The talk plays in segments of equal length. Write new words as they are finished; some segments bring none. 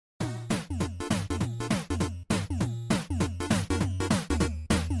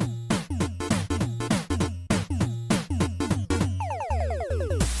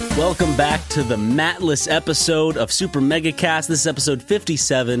Welcome back to the Matless episode of Super Megacast. This is episode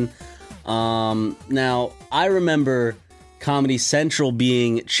 57. Now, I remember Comedy Central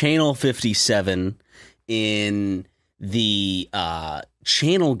being channel 57 in the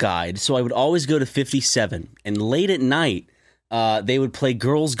channel guide, so I would always go to 57. And late at night, they would play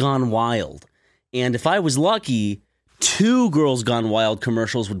Girls Gone Wild. And if I was lucky, 2 Girls Gone Wild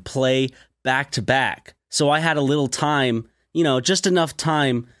commercials would play back to back. So I had a little time, just enough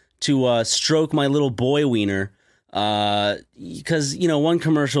time to stroke my little boy wiener, because, one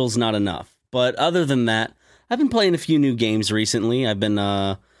commercial is not enough. But other than that, I've been playing a few new games recently. I've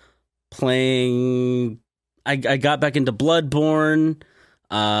been playing... I got back into Bloodborne.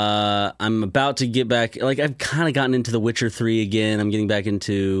 I'm about to get back... I've kind of gotten into The Witcher 3 again. I'm getting back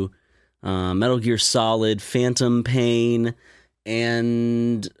into Metal Gear Solid, Phantom Pain,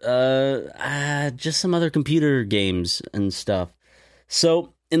 and just some other computer games and stuff.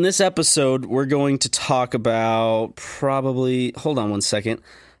 So... in this episode, we're going to talk about probably... hold on one second.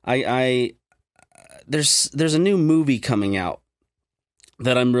 There's a new movie coming out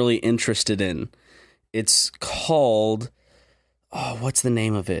that I'm really interested in. It's called... what's the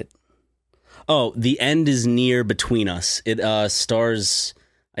name of it? Oh, The End is Near Between Us. It stars,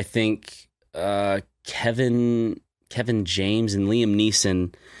 I think, Kevin James and Liam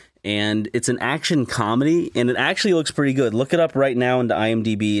Neeson. And it's an action comedy, and it actually looks pretty good. Look it up right now into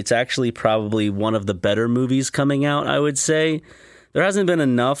IMDb. It's actually probably one of the better movies coming out, I would say. There hasn't been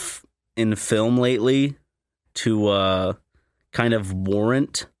enough in film lately to kind of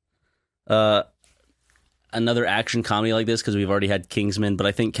warrant another action comedy like this, because we've already had Kingsman, but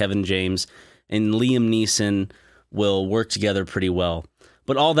I think Kevin James and Liam Neeson will work together pretty well.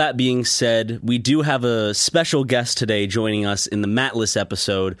 But all that being said, we do have a special guest today joining us in the Matless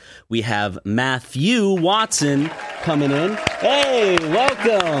episode. We have Matthew Watson coming in. Hey,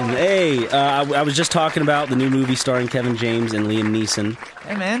 welcome. Hey, I was just talking about the new movie starring Kevin James and Liam Neeson.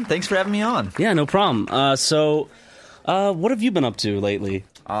 Hey, man. Thanks for having me on. Yeah, no problem. So, what have you been up to lately?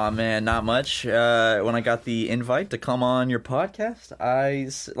 Aw, man, not much. When I got the invite to come on your podcast, I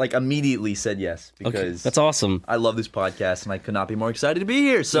immediately said yes, because okay, that's awesome. I love this podcast, and I could not be more excited to be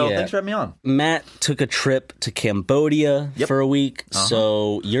here. So thanks for having me on. Matt took a trip to Cambodia for a week,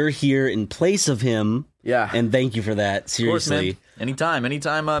 so you're here in place of him. Yeah, and thank you for that. Seriously, of course, man.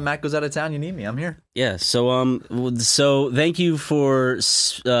 Anytime Matt goes out of town, you need me, I'm here. Yeah. So thank you for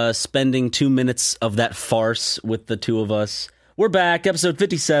spending 2 minutes of that farce with the two of us. We're back, episode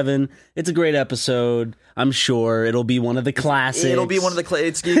 57. It's a great episode. I'm sure it'll be one of the classics. It'll be one of the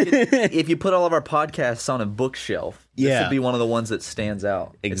classics. If you put all of our podcasts on a bookshelf, this will be one of the ones that stands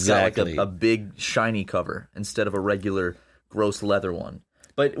out. Exactly. It's got a big, shiny cover instead of a regular, gross leather one.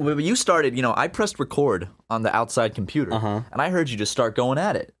 But when you started, I pressed record on the outside computer, and I heard you just start going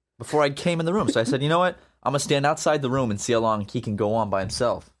at it before I came in the room. So I said, you know what? I'm going to stand outside the room and see how long he can go on by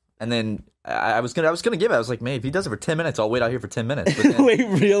himself. And then... I was gonna give it. I was like, man, if he does it for 10 minutes, I'll wait out here for 10 minutes. But then, wait,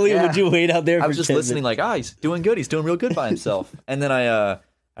 really? Yeah. Would you wait out there for 10 minutes? I was just listening like, he's doing good. He's doing real good by himself. And then I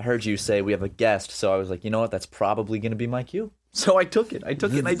heard you say we have a guest. So I was like, you know what? That's probably going to be my cue. So I took it.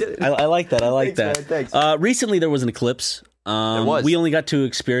 And I did it. I like that. Thanks, that. Man, thanks. Recently, there was an eclipse. There was. We only got to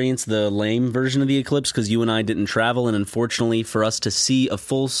experience the lame version of the eclipse because you and I didn't travel. And unfortunately, for us to see a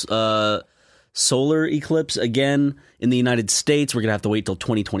full... solar eclipse again in the United States, we're gonna have to wait till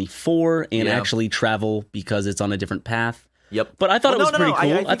 2024 and actually travel because it's on a different path. Yep. But I thought it was pretty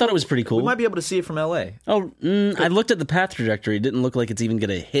cool. I thought it was pretty cool. We might be able to see it from LA. Oh, I looked at the path trajectory. It didn't look like it's even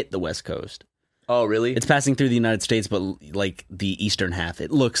gonna hit the West Coast. Oh, really? It's passing through the United States, but like the eastern half.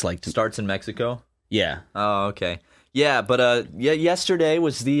 It looks like starts in Mexico. Yeah. Oh, okay. Yeah, but yesterday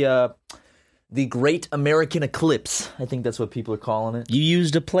was the Great American Eclipse. I think that's what people are calling it. You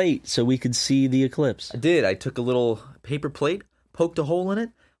used a plate so we could see the eclipse. I did. I took a little paper plate, poked a hole in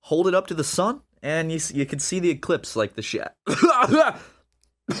it, hold it up to the sun, and you could see the eclipse like the shit.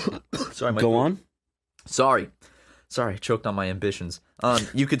 Sorry, Go on. Sorry, I choked on my ambitions.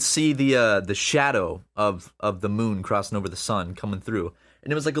 You could see the shadow of the moon crossing over the sun coming through,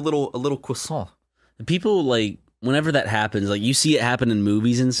 and it was like a little croissant. People whenever that happens, you see it happen in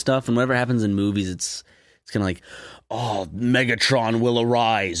movies and stuff, and whenever it happens in movies, it's kind of like, oh, Megatron will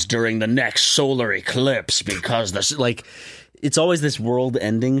arise during the next solar eclipse because it's always this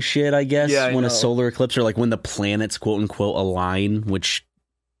world-ending shit, I guess, when a solar eclipse or when the planets, quote-unquote, align, which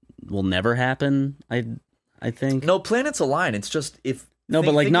will never happen, I think. No, planets align. It's just if... No,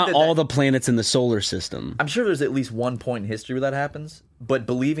 but not all the planets in the solar system. I'm sure there's at least one point in history where that happens, but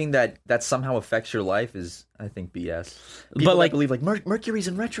believing that somehow affects your life is, I think, BS. People believe Mercury's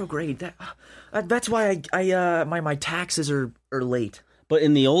in retrograde. That's why my taxes are late. But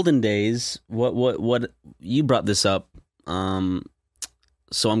in the olden days, what you brought this up, so I'm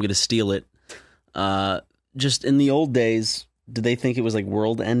going to steal it. Just in the old days, did they think it was like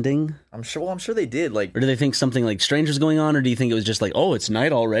world ending? I'm sure they did. Like, or do they think something like strange was going on, or do you think it was just like, oh, it's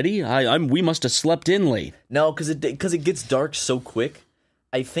night already? We must have slept in late. No, because it gets dark so quick.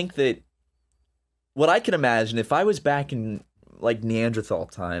 I think that what I can imagine if I was back in like Neanderthal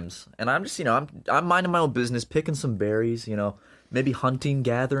times, and I'm just I'm minding my own business, picking some berries, maybe hunting,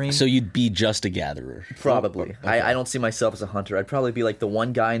 gathering. So you'd be just a gatherer, probably. Okay. I don't see myself as a hunter. I'd probably be like the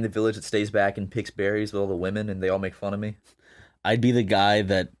one guy in the village that stays back and picks berries with all the women, and they all make fun of me. I'd be the guy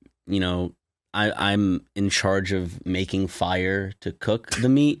that, I'm in charge of making fire to cook the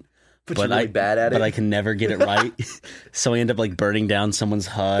meat. But you're really bad at it. But I can never get it right. So I end up like burning down someone's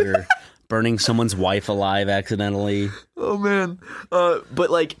hut or burning someone's wife alive accidentally. Oh, man. But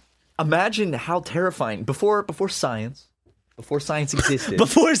like, imagine how terrifying. Before science existed.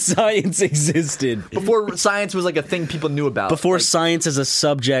 Before science existed. Before science was like a thing people knew about. Before science as a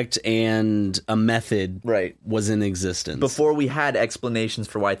subject and a method was in existence. Before we had explanations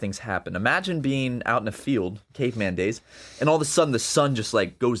for why things happen. Imagine being out in a field, caveman days, and all of a sudden the sun just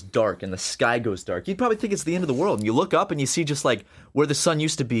like goes dark and the sky goes dark. You'd probably think it's the end of the world. And you look up and you see just like where the sun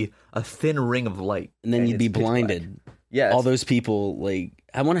used to be, a thin ring of light. And then you'd be blinded. Yeah. All those people, like,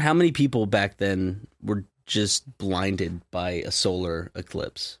 I wonder how many people back then were just blinded by a solar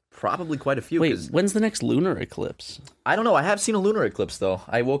eclipse. Probably quite a few. Wait, when's the next lunar eclipse? I don't know. I have seen a lunar eclipse, though.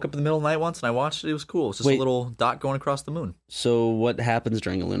 I woke up in the middle of the night once and I watched it. It was cool. It's just a little dot going across the moon. So what happens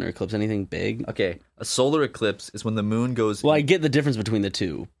during a lunar eclipse? Anything big? Okay, a solar eclipse is when the moon goes... Well, I get the difference between the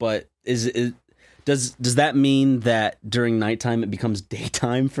two, but does that mean that during nighttime it becomes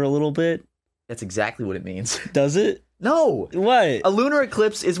daytime for a little bit? That's exactly what it means. Does it? No. What? A lunar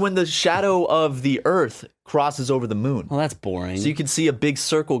eclipse is when the shadow of the Earth crosses over the moon. Well, that's boring. So you can see a big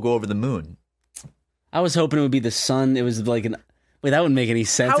circle go over the moon. I was hoping it would be the sun. It was like Wait, that wouldn't make any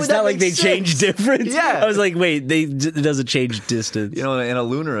sense. It's not like they change difference. Yeah. I was like, wait, it doesn't change distance. In a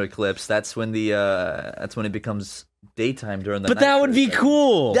lunar eclipse, that's when it becomes daytime during the night. But that would be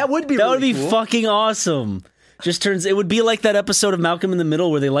cool. That would be That really would be cool. fucking awesome. It would be like that episode of Malcolm in the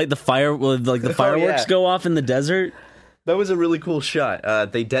Middle where they light the fire, like the fireworks go off in the desert. That was a really cool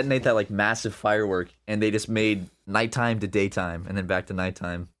shot. They detonate that like massive firework, and they just made nighttime to daytime, and then back to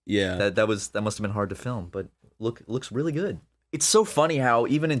nighttime. Yeah, that must have been hard to film, but looks really good. It's so funny how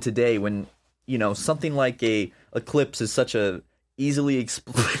even in today, when something like a eclipse is such a easily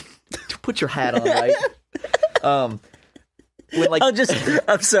explained. Put your hat on, right? I'm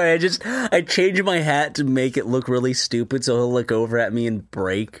sorry. I changed my hat to make it look really stupid, so he'll look over at me and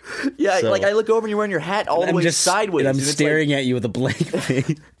break. Yeah, like I look over and you're wearing your hat all the way sideways, and I'm staring at you with a blank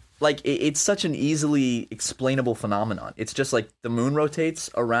face. Like it's such an easily explainable phenomenon. It's just like the moon rotates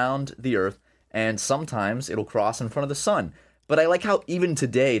around the Earth, and sometimes it'll cross in front of the sun. But I like how even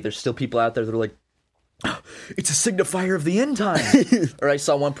today there's still people out there that are like, it's a signifier of the end time. Or I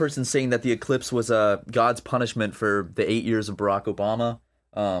saw one person saying that the eclipse was God's punishment for the 8 years of Barack Obama,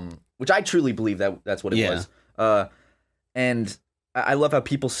 which I truly believe that's what it was. And I love how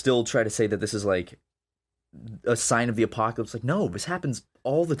people still try to say that this is like a sign of the apocalypse. Like, no, this happens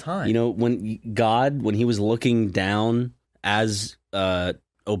all the time. When he was looking down as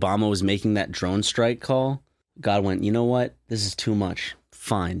Obama was making that drone strike call, God went, you know what? This is too much.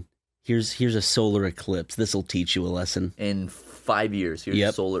 Fine. Here's a solar eclipse. This will teach you a lesson. In 5 years, here's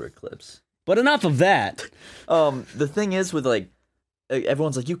a solar eclipse. But enough of that. The thing is with like,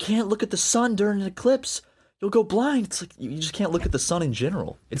 everyone's like, you can't look at the sun during an eclipse. You'll go blind. It's like, you just can't look at the sun in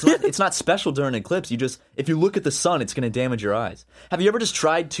general. It's not special during an eclipse. If you look at the sun, it's going to damage your eyes. Have you ever just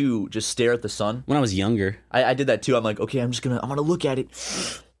tried to just stare at the sun? When I was younger. I did that too. I'm like, okay, I'm going to look at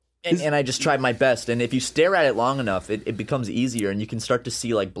it. And I just tried my best. And if you stare at it long enough, it becomes easier, and you can start to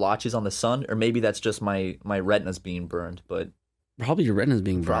see like blotches on the sun. Or maybe that's just my retina's being burned. But probably your retina's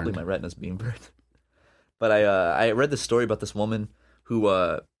being burned. Probably my retina's being burned. But I read this story about this woman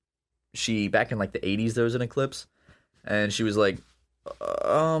who she back in like the 80s there was an eclipse, and she was like,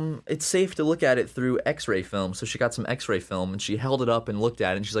 it's safe to look at it through X-ray film. So she got some X-ray film and she held it up and looked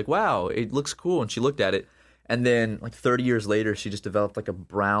at it, and she's like, wow, it looks cool. And she looked at it. And then, like 30 years later, she just developed like a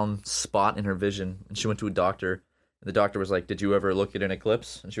brown spot in her vision. And she went to a doctor. And the doctor was like, did you ever look at an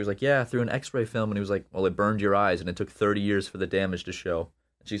eclipse? And she was like, yeah, through an X-ray film. And he was like, well, it burned your eyes. And it took 30 years for the damage to show.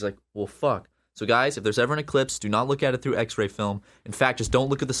 And she's like, well, fuck. So, guys, if there's ever an eclipse, do not look at it through X-ray film. In fact, just don't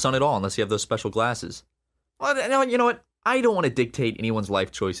look at the sun at all unless you have those special glasses. Well, you know what? I don't want to dictate anyone's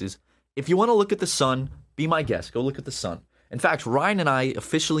life choices. If you want to look at the sun, be my guest. Go look at the sun. In fact, Ryan and I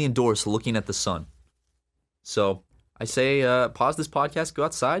officially endorse looking at the sun. So I say pause this podcast, go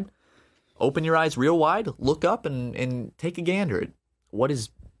outside, open your eyes real wide, look up, and take a gander at what is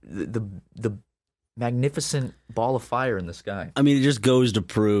the magnificent ball of fire in the sky. I mean, it just goes to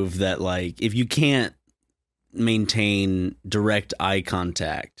prove that, like, if you can't maintain direct eye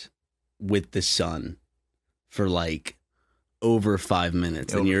contact with the sun for like over 5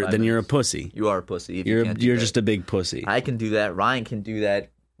 minutes, then you're a pussy. You are a pussy. If You're you're just a big pussy. I can do that. Ryan can do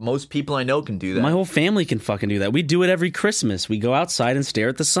that. Most people I know can do that. My whole family can fucking do that. We do it every Christmas. We go outside and stare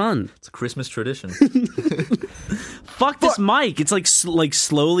at the sun. It's a Christmas tradition. Fuck this mic. It's like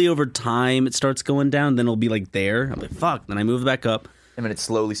slowly over time it starts going down. Then it'll be like there. I'm like, fuck. Then I move it back up. And then it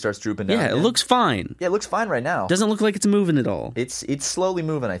slowly starts drooping down. Yeah, it looks fine. Yeah, it looks fine right now. Doesn't look like it's moving at all. It's slowly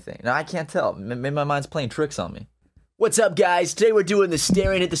moving, I think. Now, I can't tell. Maybe my mind's playing tricks on me. What's up, guys? Today we're doing the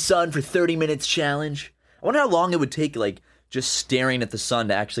staring at the sun for 30 minutes challenge. I wonder how long it would take, like, just staring at the sun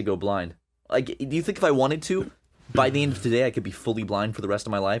to actually go blind. Like, do you think if I wanted to, by the end of today, I could be fully blind for the rest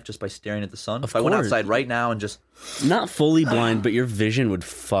of my life just by staring at the sun? If I went outside right now and just... Not fully blind, but your vision would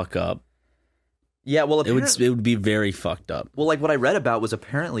fuck up. Yeah, well, it would be very fucked up. Well, like what I read about was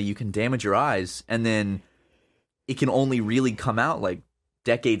apparently you can damage your eyes, and then it can only really come out like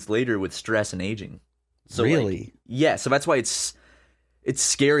decades later with stress and aging. So really? Yeah, so that's why it's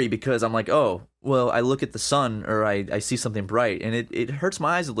scary, because I'm like, oh, well, I look at the sun or I see something bright and it hurts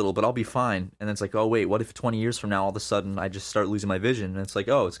my eyes a little, but I'll be fine. And then it's like, oh, wait, what if 20 years from now all of a sudden I just start losing my vision? And it's like,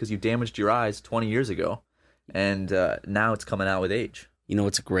 oh, it's because you damaged your eyes 20 years ago, and now it's coming out with age. You know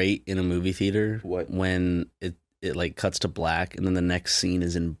what's great in a movie theater? What? When it like cuts to black and then the next scene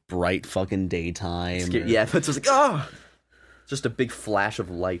is in bright fucking daytime. Yeah, it's just like, oh, just a big flash of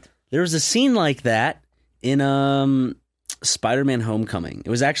light. There was a scene like that in Spider-Man Homecoming. It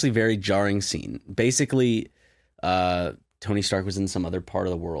was actually a very jarring scene. Basically, Tony Stark was in some other part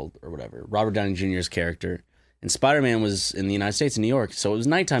of the world or whatever. Robert Downey Jr.'s character. And Spider-Man was in the United States in New York. So it was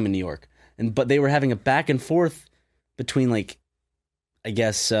nighttime in New York. But they were having a back and forth between, like, I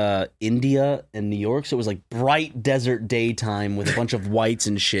guess, India and New York. So it was like bright desert daytime with a bunch of whites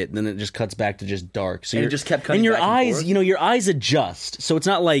and shit. And then it just cuts back to just dark. So it just kept cutting and your back eyes, and forth? you know, your eyes adjust. So it's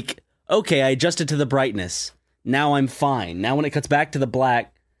not like, okay, I adjusted to the brightness. Now I'm fine. Now when it cuts back to the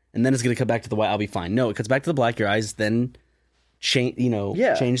black and then it's going to cut back to the white, I'll be fine. No, it cuts back to the black. Your eyes then change,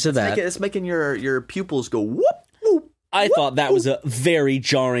 change to that. It's making your pupils go whoop, whoop. I thought that was a very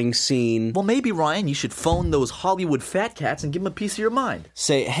jarring scene. Well, maybe, Ryan, you should phone those Hollywood fat cats and give them a piece of your mind.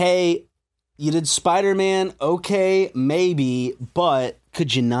 Say, hey, you did Spider-Man, okay, maybe, but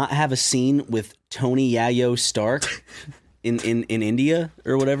could you not have a scene with Tony Yayo Stark in India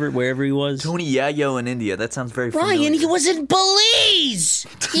or whatever, wherever he was? Tony Yayo in India, that sounds very familiar. Ryan, he was in Belize!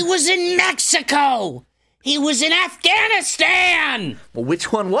 He was in Mexico! He was in Afghanistan! Well,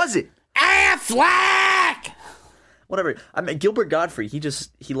 which one was it? Affleck! Whatever. I mean, Gilbert Gottfried,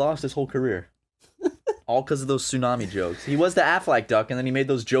 he lost his whole career. All because of those tsunami jokes. He was the Affleck duck, and then he made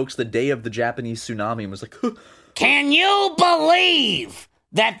those jokes the day of the Japanese tsunami and was like, Can you believe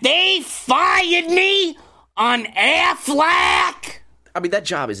that they fired me on Affleck? I mean, that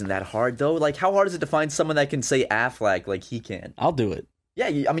job isn't that hard, though. Like, how hard is it to find someone that can say Affleck like he can? I'll do it. Yeah,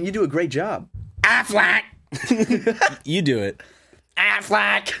 I mean, you do a great job. Affleck! You do it.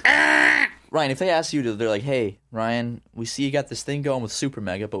 Affleck! Ryan, if they ask you they're like, hey, Ryan, we see you got this thing going with Super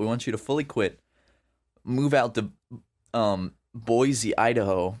Mega, but we want you to fully quit, move out to Boise,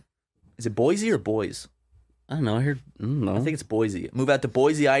 Idaho. Is it Boise or Boise? I don't know. I think it's Boise. Move out to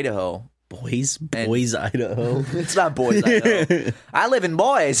Boise, Idaho. Boise, Idaho. It's not Boise, Idaho. I live in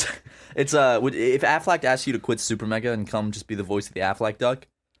Boise. It's if Affleck asked you to quit Super Mega and come just be the voice of the Affleck duck,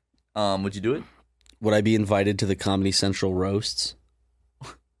 would you do it? Would I be invited to the Comedy Central roasts?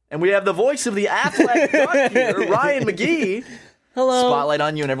 And we have the voice of the Affleck duck here, Ryan McGee. Hello. Spotlight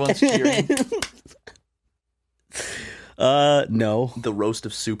on you and everyone's cheering. No. The roast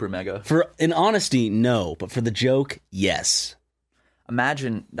of Super Mega. In honesty, no. But for the joke, yes.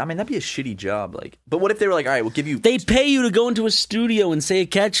 Imagine, I mean, that'd be a shitty job. Like, but what if they were like, all right, we'll give you... They'd pay you to go into a studio and say a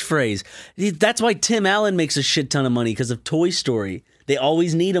catchphrase. That's why Tim Allen makes a shit ton of money, because of Toy Story. They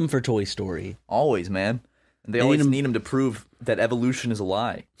always need him for Toy Story. Always, man. And they always need him to prove that evolution is a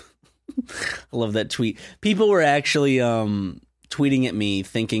lie. I love that tweet. People were actually tweeting at me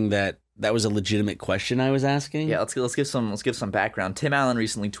thinking that was a legitimate question I was asking. Yeah, let's give some background. Tim Allen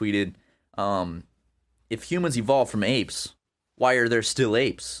recently tweeted, if humans evolved from apes, why are there still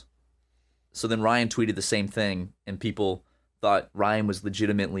apes? So then Ryan tweeted the same thing, and people thought Ryan was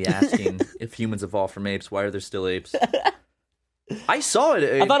legitimately asking if humans evolved from apes, why are there still apes? I saw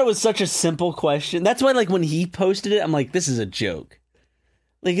it. I thought it was such a simple question. That's why, like, when he posted it, I'm like, this is a joke.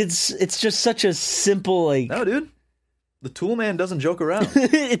 Like, it's just such a simple, like... No, dude. The tool man doesn't joke around.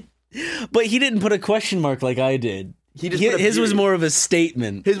 But he didn't put a question mark like I did. He just put a his was period. more of a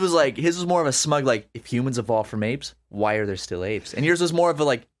statement. His was more of a smug, like, if humans evolved from apes, why are there still apes? And yours was more of a,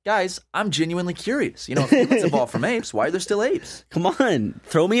 like, guys, I'm genuinely curious. You know, if humans evolved from apes, why are there still apes? Come on,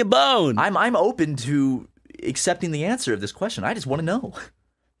 throw me a bone. I'm open to accepting the answer of this question. I just want to know.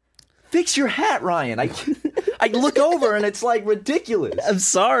 Fix your hat, Ryan. I look over and it's like ridiculous. I'm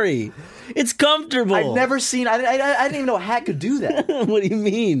sorry. It's comfortable. I've never seen. I didn't even know a hat could do that. What do you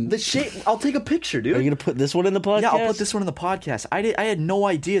mean? The shape. I'll take a picture, dude. Are you gonna put this one in the podcast? Yeah, I'll put this one in the podcast. I had no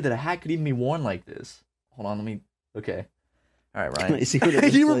idea that a hat could even be worn like this. Hold on, let me. Okay. All right, Ryan. I see what it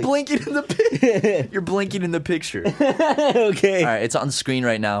looks You were like. blinking in the picture. You're blinking in the picture. Okay. All right, it's on screen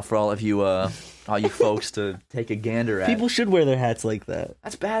right now for all you folks to take a gander at. People should wear their hats like that.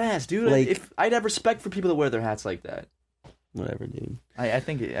 That's badass, dude. Like- If I'd have respect for people that wear their hats like that. Whatever, dude. I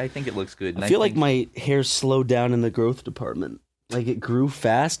think it looks good. And I feel like think- my hair's slowed down in the growth department. Like it grew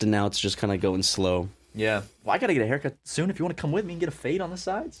fast and now it's just kind of going slow. Yeah. Well, I gotta get a haircut soon. If you want to come with me and get a fade on the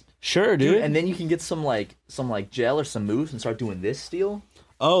sides, Sure, dude. and then you can get some gel or some mousse and start doing this steel.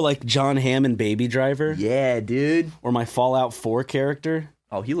 Oh, like John Hamm in Baby Driver? Yeah, dude. Or my Fallout 4 character?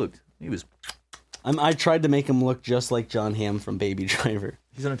 Oh, he was. I tried to make him look just like John Hamm from Baby Driver.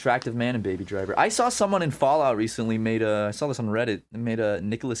 He's an attractive man in Baby Driver. I saw someone in Fallout recently I saw this on Reddit. They made a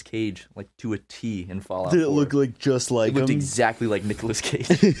Nicolas Cage like to a T in Fallout. 4. like just like It looked exactly like Nicolas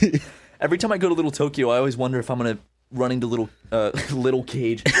Cage. Every time I go to Little Tokyo, I always wonder if I'm gonna run into Little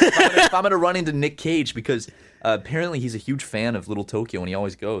Cage. If I'm gonna run into Nick Cage because apparently he's a huge fan of Little Tokyo and he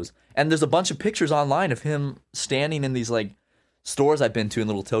always goes. And there's a bunch of pictures online of him standing in these like stores I've been to in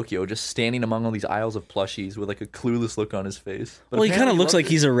Little Tokyo, just standing among all these aisles of plushies with like a clueless look on his face. But Well, he kind of apparently looks loves like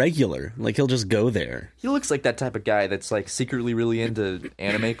it. he's a regular. Like he'll just go there. He looks like that type of guy that's like secretly really into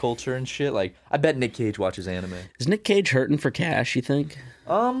anime culture and shit. Like I bet Nick Cage watches anime. Is Nick Cage hurting for cash, you think?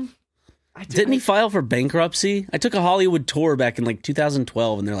 Didn't he file for bankruptcy? I took a Hollywood tour back in like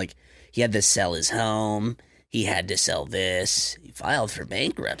 2012 and they're like, he had to sell his home. He had to sell this. He filed for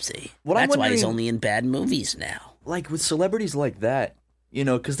bankruptcy. What I'm That's why he's wondering- only in bad movies now. Like with celebrities like that, you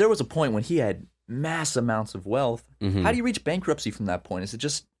know, because there was a point when he had mass amounts of wealth. Mm-hmm. How do you reach bankruptcy from that point? Is it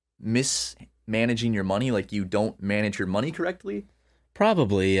just mismanaging your money, like you don't manage your money correctly?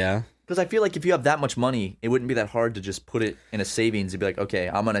 Probably, yeah. Because I feel like if you have that much money, it wouldn't be that hard to just put it in a savings and be like, okay,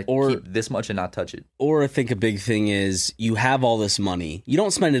 I'm going to keep this much and not touch it. Or I think a big thing is you have all this money. You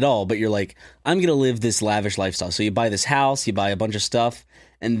don't spend it all, but you're like, I'm going to live this lavish lifestyle. So you buy this house, you buy a bunch of stuff,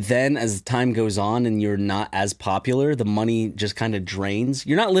 and then as time goes on and you're not as popular, the money just kind of drains.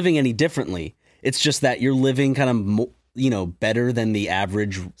 You're not living any differently. It's just that you're living kind of, better than the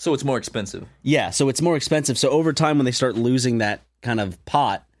average. So it's more expensive. Yeah, so it's more expensive. So over time when they start losing that kind of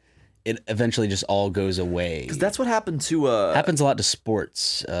pot, it eventually just all goes away. Because that's what happened to... happens a lot to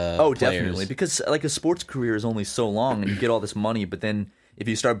sports Oh, players. definitely. Because like a sports career is only so long, and you get all this money, but then if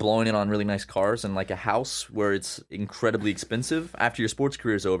you start blowing it on really nice cars and like a house where it's incredibly expensive after your sports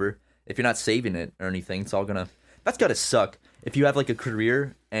career is over, if you're not saving it or anything, it's all gonna. That's gotta suck. If you have like a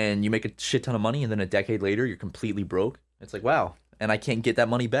career and you make a shit ton of money, and then a decade later you're completely broke, it's like wow, and I can't get that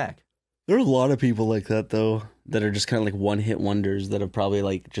money back. There are a lot of people like that, though, that are just kind of like one-hit wonders that have probably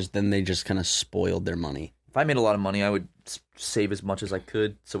like then they just kind of spoiled their money. If I made a lot of money, I would save as much as I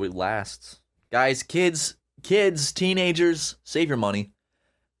could so it lasts. Guys, kids, teenagers, save your money.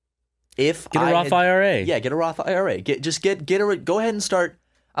 If Get a I Roth had- IRA. Yeah, get a Roth IRA. Go ahead and start.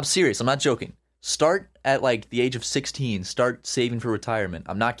 I'm serious. I'm not joking. Start at like the age of 16. Start saving for retirement.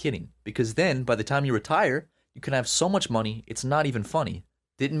 I'm not kidding. Because then by the time you retire, you can have so much money, it's not even funny.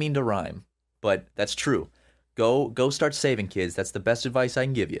 Didn't mean to rhyme, but that's true. Go start saving, kids. That's the best advice I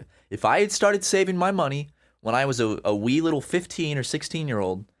can give you. If I had started saving my money when I was a wee little 15 or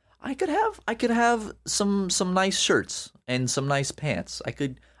 16-year-old, I could have some nice shirts and some nice pants. I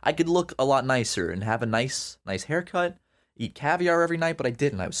could look a lot nicer and have a nice haircut, eat caviar every night, but I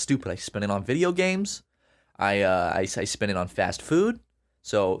didn't. I was stupid. I spent it on video games. I spent it on fast food.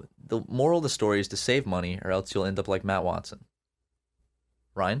 So the moral of the story is to save money, or else you'll end up like Matt Watson.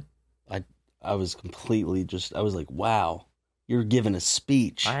 Ryan? I was completely I was like, wow, you're giving a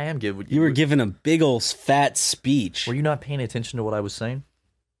speech. I am good. You were giving a big old fat speech. Were you not paying attention to what I was saying?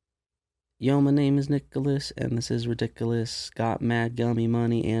 Yo, my name is Nicholas, and this is ridiculous. Got mad gummy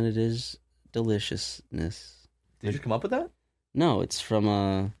money, and it is deliciousness. Did you come up with that? No, it's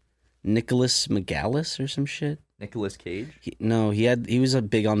from Nicholas McGallis or some shit. Nicolas Cage? He was a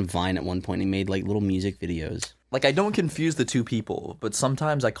big on Vine at one point. He made like little music videos. Like, I don't confuse the two people, but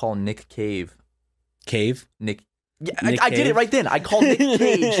sometimes I call Nick Cave Cave? Nick. Yeah, Nick I did Cave? it right then. I call Nick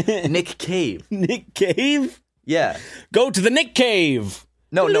Cage Nick Cave. Nick Cave? Yeah. Go to the Nick Cave.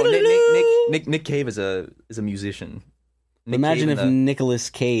 No. Nick Cave is a musician. Nick Imagine Cave if Nicolas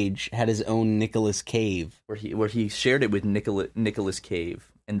Cage had his own Nicolas Cave. where he shared it with Nicolas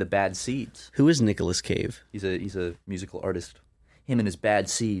Cave and the Bad Seeds. Who is Nicolas Cave? He's a musical artist. Him and his Bad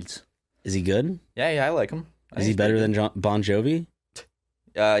Seeds. Is he good? Yeah, I like him. Is he better than Bon Jovi?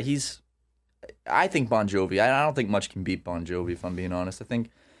 I think Bon Jovi. I don't think much can beat Bon Jovi, if I'm being honest. I think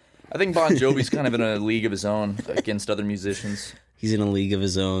Bon Jovi's kind of in a league of his own against other musicians. He's in a league of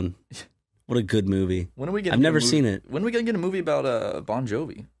his own. What a good movie. When are we getting? I've never seen it. When are we gonna get a movie about Bon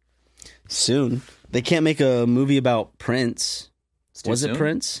Jovi? Soon. They can't make a movie about Prince. Was it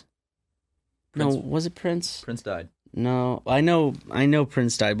Prince? No, was it Prince? Prince died. No, I know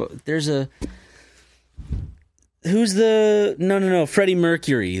Prince died, but there's a... Who's the... No, Freddie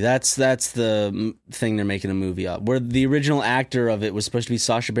Mercury. That's the thing they're making a movie of. Where the original actor of it was supposed to be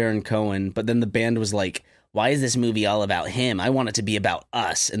Sacha Baron Cohen, but then the band was like, why is this movie all about him? I want it to be about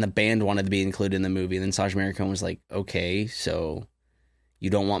us. And the band wanted to be included in the movie. And then Sacha Baron Cohen was like, okay, so you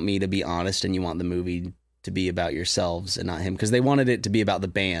don't want me to be honest and you want the movie to be about yourselves and not him. Because they wanted it to be about the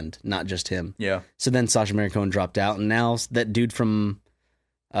band, not just him. Yeah. So then Sacha Baron Cohen dropped out. And now that dude from,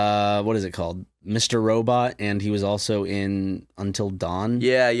 what is it called? Mr. Robot. And he was also in Until Dawn.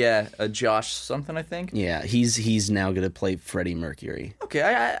 Yeah. Josh something, I think. Yeah, he's now going to play Freddie Mercury.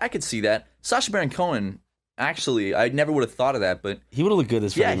 Okay, I could see that. Sacha Baron Cohen... Actually, I never would have thought of that, but he would have looked good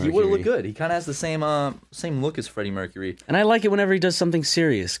as Freddie Mercury. Yeah, he would have looked good. He kind of has the same look as Freddie Mercury. And I like it whenever he does something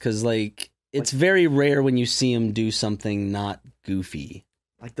serious, because it's very rare when you see him do something not goofy.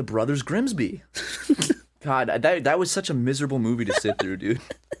 Like the Brothers Grimsby. God, that was such a miserable movie to sit through, dude.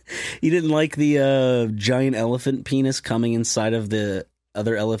 You didn't like the giant elephant penis coming inside of the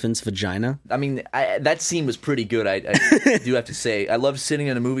other elephant's vagina? I mean, that scene was pretty good, I do have to say. I loved sitting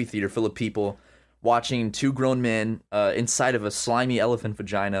in a movie theater full of people watching two grown men inside of a slimy elephant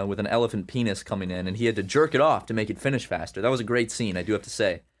vagina with an elephant penis coming in, and he had to jerk it off to make it finish faster. That was a great scene, I do have to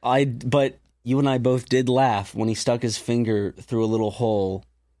say. But you and I both did laugh when he stuck his finger through a little hole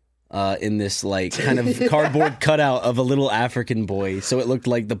in this kind of cardboard cutout of a little African boy, so it looked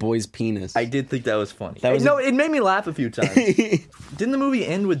like the boy's penis. I did think that was funny. No, it made me laugh a few times. Didn't the movie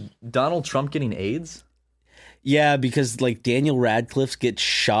end with Donald Trump getting AIDS? Yeah, because Daniel Radcliffe gets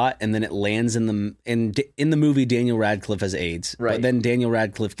shot and then it lands in the movie Daniel Radcliffe has AIDS. Right. But then Daniel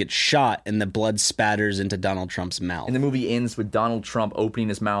Radcliffe gets shot and the blood spatters into Donald Trump's mouth. And the movie ends with Donald Trump opening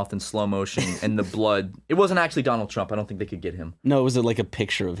his mouth in slow motion and the blood. It wasn't actually Donald Trump. I don't think they could get him. No, it was like a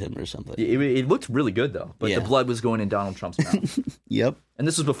picture of him or something. It looked really good though, but the blood was going in Donald Trump's mouth. Yep. And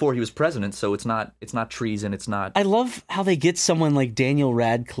this was before he was president, so it's not treason. It's not. I love how they get someone like Daniel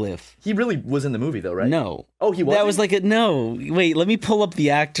Radcliffe. He really was in the movie, though, right? No. Oh, he was. That was no. Wait, let me pull up the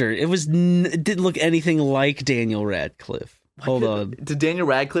actor. It didn't look anything like Daniel Radcliffe. Hold on. Did Daniel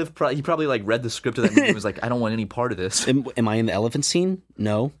Radcliffe? He probably read the script of that movie and was like, I don't want any part of this. Am I in the elephant scene?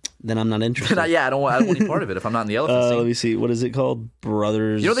 No. Then I'm not interested. Yeah, I don't want any part of it if I'm not in the elephant scene. Let me see. What is it called?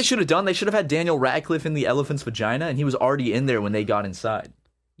 Brothers. You know what they should have done? They should have had Daniel Radcliffe in the elephant's vagina, and he was already in there when they got inside.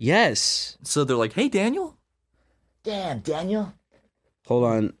 Yes. So they're like, hey, Daniel. Damn, Daniel.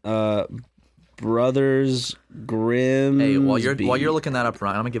 Hold on. Brothers Grimm. Hey, while you're looking that up,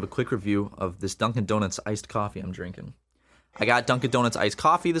 Ryan, I'm going to give a quick review of this Dunkin' Donuts iced coffee I'm drinking. I got Dunkin' Donuts iced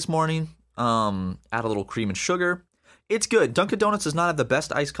coffee this morning. Add a little cream and sugar. It's good. Dunkin' Donuts does not have the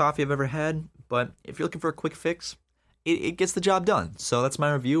best iced coffee I've ever had, but if you're looking for a quick fix, it gets the job done. So that's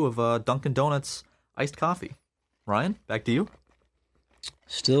my review of Dunkin' Donuts iced coffee. Ryan, back to you.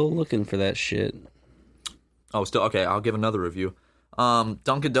 Still looking for that shit. Oh, still okay. I'll give another review.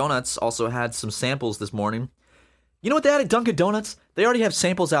 Dunkin' Donuts also had some samples this morning. You know what they had at Dunkin' Donuts? They already have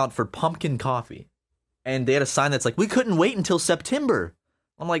samples out for pumpkin coffee, and they had a sign that's like, "We couldn't wait until September."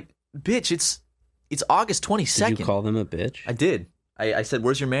 I'm like, "Bitch, it's August 22nd." Did you call them a bitch? I did. I said,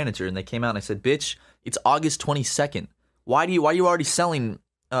 "Where's your manager?" And they came out and I said, "Bitch, it's August 22nd. Why are you already selling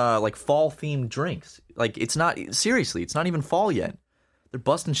fall themed drinks? It's not seriously. It's not even fall yet. They're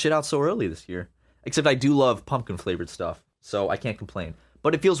busting shit out so early this year. Except I do love pumpkin flavored stuff, so I can't complain.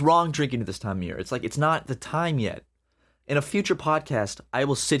 But it feels wrong drinking it this time of year. It's not the time yet. In a future podcast, I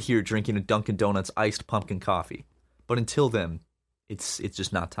will sit here drinking a Dunkin' Donuts iced pumpkin coffee. But until then, it's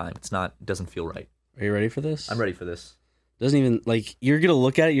just not time. It doesn't feel right. Are you ready for this? I'm ready for this. Doesn't even you're gonna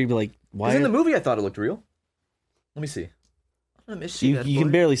look at it. You're gonna be like, why? Because in the movie, I thought it looked real. Let me see. You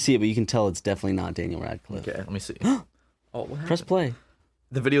can barely see it, but you can tell it's definitely not Daniel Radcliffe. Okay, let me see. Oh, what happened? Press play.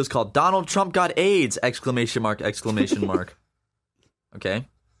 The video is called "Donald Trump Got AIDS!" ! Okay.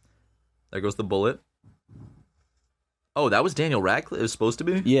 There goes the bullet. Oh, that was Daniel Radcliffe? It was supposed to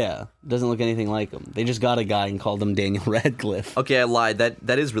be? Yeah, doesn't look anything like him. They just got a guy and called him Daniel Radcliffe. Okay, I lied.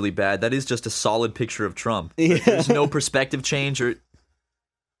 That is really bad. That is just a solid picture of Trump. Yeah. There's no perspective change or...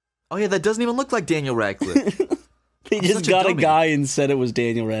 Oh yeah, that doesn't even look like Daniel Radcliffe. They I'm just such a got a dummy. guy and said it was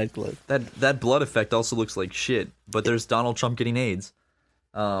Daniel Radcliffe. That blood effect also looks like shit. But there's Donald Trump getting AIDS.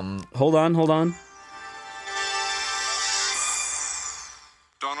 Hold on.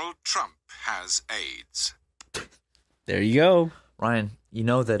 Donald Trump has AIDS. There you go. Ryan, you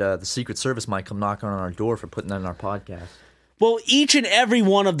know that the Secret Service might come knocking on our door for putting that in our podcast. Well, each and every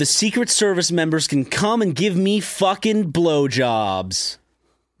one of the Secret Service members can come and give me fucking blowjobs.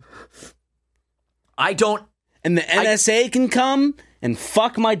 I don't... And the NSA can come and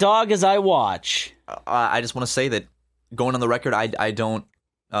fuck my dog as I watch. I just want to say that, going on the record, I don't...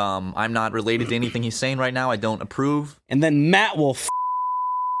 I'm not related to anything he's saying right now. I don't approve. And then Matt will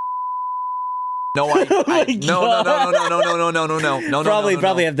No, my no.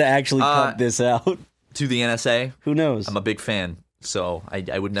 Probably have to actually cut this out. To the NSA, Who knows? I'm a big fan, so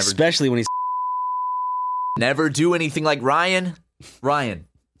I would never... Especially when he's Never do anything like Ryan. Ryan,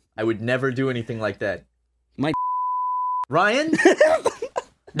 I would never do anything like that. My Ryan?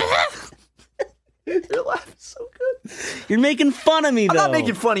 Your laugh is so good. You're making fun of me, though. I'm not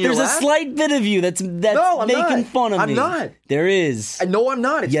making fun of your There's laugh. a slight bit of you that's No, I'm making not. fun of me. I'm not. There is. No, I'm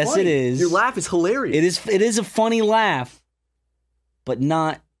not. It's Yes, funny. it is. Your laugh is hilarious. It is a funny laugh, but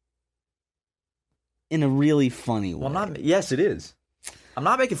not in a really funny way. Well, I'm not. Yes, it is. I'm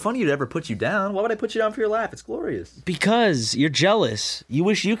not making fun of you to ever put you down. Why would I put you down for your laugh? It's glorious. Because you're jealous. You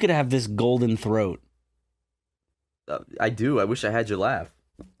wish you could have this golden throat. I do. I wish I had your laugh.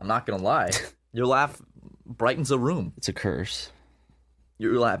 I'm not gonna lie. Your laugh brightens a room. It's a curse.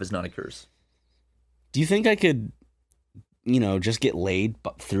 Your laugh is not a curse. Do you think I could, just get laid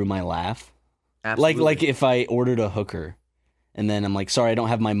through my laugh? Absolutely. Like if I ordered a hooker, and then I'm like, sorry, I don't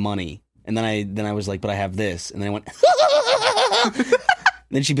have my money, and then I was like, but I have this, and then I went,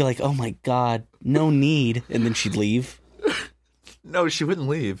 then she'd be like, oh my god, no need, and then she'd leave. No, she wouldn't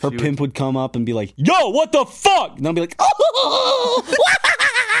leave. Her pimp would come up and be like, yo, what the fuck? And I'll be like, oh!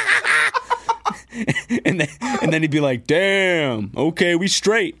 and then he'd be like, damn, okay, we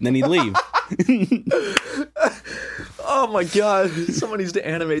straight. And then he'd leave. Oh my god, someone needs to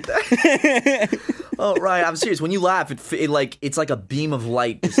animate that. Oh, Ryan, I'm serious. When you laugh, it's like a beam of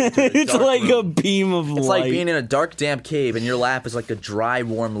light. Just into a It's dark like room. a beam of light. It's like being in a dark, damp cave, and your laugh is like a dry,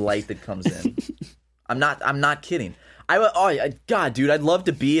 warm light that comes in. I'm not kidding. God, dude, I'd love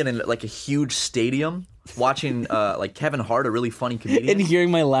to be in like a huge stadium watching like Kevin Hart, a really funny comedian. And hearing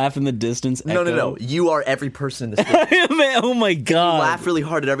my laugh in the distance. No. You are every person in the stadium. Oh my god. Laugh really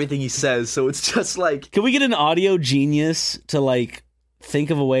hard at everything he says, so it's just like... Can we get an audio genius to like think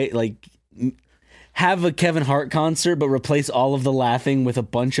of a way, like have a Kevin Hart concert, but replace all of the laughing with a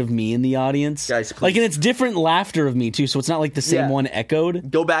bunch of me in the audience? Guys, please. Like, and it's different laughter of me too, so it's not like the same Yeah. one echoed.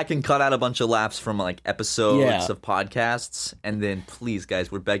 Go back and cut out a bunch of laughs from like episodes Yeah. of podcasts, and then please,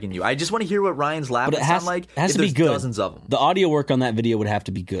 guys, we're begging you. I just want to hear what Ryan's laugh But would it has, sound like. it has if to be there's good. Dozens of them. The audio work on that video would have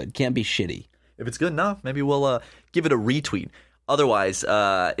to be good. Can't be shitty. If it's good enough, maybe we'll give it a retweet. Otherwise,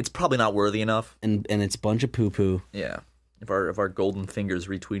 it's probably not worthy enough. And it's a bunch of poo poo. Yeah, if our golden fingers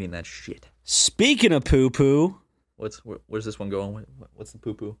retweeting that shit. Speaking of poo poo, Where's this one going? What's the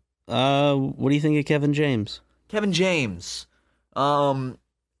poo poo? what do you think of Kevin James? Kevin James. He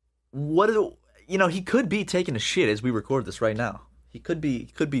could be taking a shit as we record this right now. He could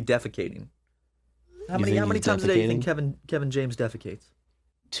be defecating. How You many think he's times a day do you think defecating? Kevin James defecates?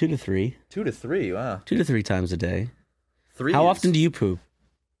 2 to 3. 2 to 3. Wow. 2 to 3 times a day. 3. How is often do you poop?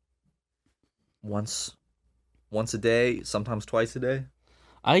 Once a day, sometimes twice a day.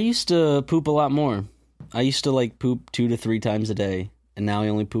 I used to poop a lot more. I used to like poop 2 to 3 times a day, and now I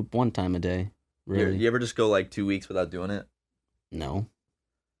only poop 1 time a day. Really? You ever just go like 2 weeks without doing it? No.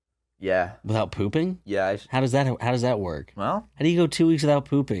 Yeah. Without pooping? Yeah. How does that work? Well, How do you go 2 weeks without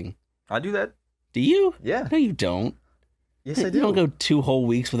pooping? I do that. Do you? Yeah. No, you don't. Yes, I do. You don't go 2 whole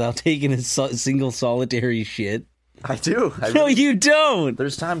weeks without taking a single solitary shit. I do. No, you don't.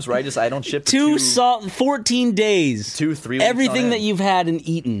 There's times where I don't ship for 14 days. 2, 3 weeks. Everything on that end. you've had and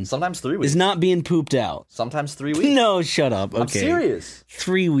eaten Sometimes 3 weeks. is not being pooped out. Sometimes 3 weeks. No, shut up. Okay. I'm serious.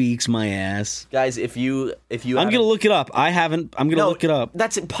 3 weeks, my ass. Guys, if you I'm gonna look it up. I haven't. I'm gonna look it up.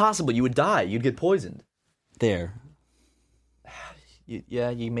 That's impossible. You would die. You'd get poisoned. There.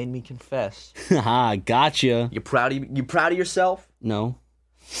 You made me confess. Haha, gotcha. You proud of yourself? No.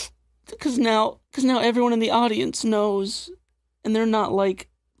 Because now everyone in the audience knows, and they're not like,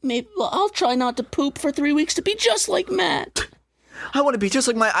 maybe I'll try not to poop for 3 weeks to be just like Matt. I want to be just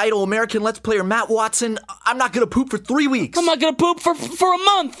like my idol American Let's Player Matt Watson. I'm not going to poop for 3 weeks. I'm not gonna poop for a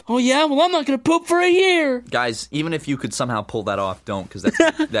month. Oh yeah, well I'm not gonna poop for a year. Guys, even if you could somehow pull that off, don't, because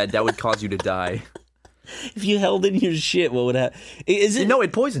that would cause you to die. If you held in your shit, what would happen? Is it? No,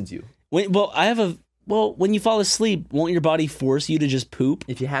 it poisons you. When you fall asleep, won't your body force you to just poop?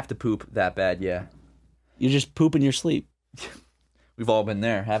 If you have to poop that bad, yeah. You just poop in your sleep. We've all been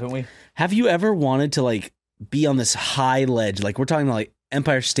there, haven't we? Have you ever wanted to like be on this high ledge? Like we're talking about like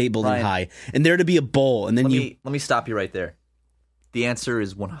Empire State Building Ryan, high, and there to be a bowl, and then Let me stop you right there. The answer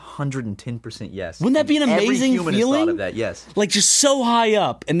is 110% yes. Wouldn't that be an amazing Every human feeling? has thought of that, yes. like just so high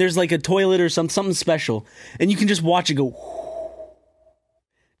up, and there's like a toilet or something special, and you can just watch it go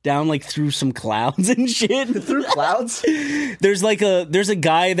down like through some clouds and shit. Through clouds? There's a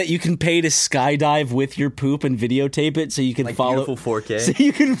guy that you can pay to skydive with your poop and videotape it, so you can Like follow beautiful 4K? So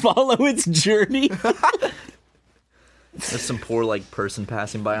you can follow its journey. There's some poor like person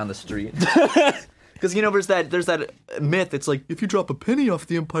passing by on the street. Because there's that myth. It's like, if you drop a penny off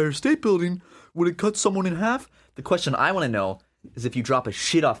the Empire State Building, would it cut someone in half? The question I want to know is if you drop a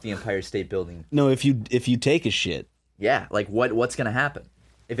shit off the Empire State Building. No, if you take a shit. Yeah, like what's gonna happen?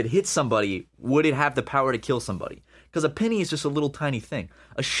 If it hits somebody, would it have the power to kill somebody? Because a penny is just a little tiny thing.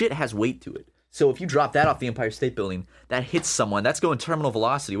 A shit has weight to it. So if you drop that off the Empire State Building, that hits someone, that's going terminal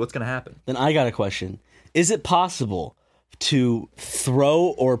velocity. What's gonna happen? Then I got a question. Is it possible to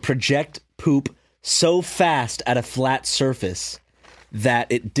throw or project poop so fast at a flat surface that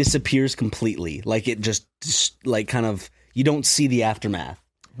it disappears completely? Like it just like kind of, you don't see the aftermath.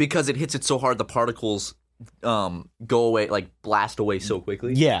 Because it hits it so hard, the particles go away, like blast away so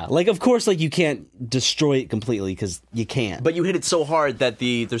quickly. Yeah, like of course, like you can't destroy it completely because you can't. But you hit it so hard that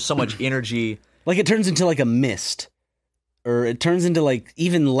there's so much energy. Like it turns into like a mist, or it turns into like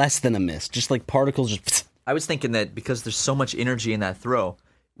even less than a mist, just like particles just. I was thinking that because there's so much energy in that throw,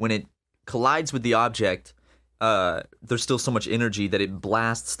 when it collides with the object, there's still so much energy that it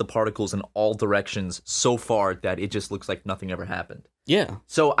blasts the particles in all directions so far that it just looks like nothing ever happened. Yeah.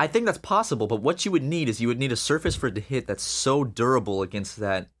 So I think that's possible, but what you would need is a surface for it to hit that's so durable against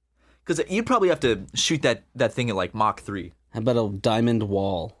that. Because you'd probably have to shoot that thing at like Mach 3. How about a diamond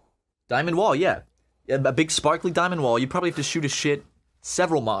wall? Diamond wall, yeah. A big sparkly diamond wall. You'd probably have to shoot a shit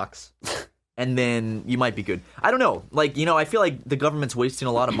several Machs. And then you might be good. I don't know. Like, I feel like the government's wasting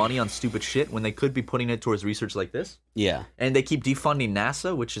a lot of money on stupid shit when they could be putting it towards research like this. Yeah. And they keep defunding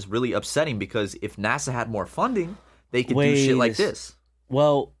NASA, which is really upsetting because if NASA had more funding, they could do shit like this.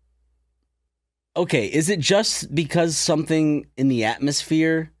 Well, okay. Is it just because something in the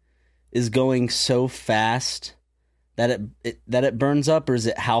atmosphere is going so fast that it burns up, or is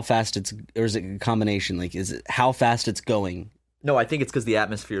it how fast or is it a combination? Like, is it how fast it's going? No, I think it's because the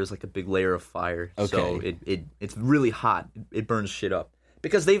atmosphere is like a big layer of fire. Okay. So it's really hot. It burns shit up.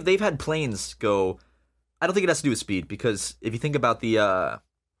 Because they've had planes go. I don't think it has to do with speed. Because if you think about the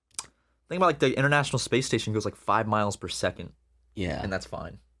International Space Station goes like 5 miles per second. Yeah. And that's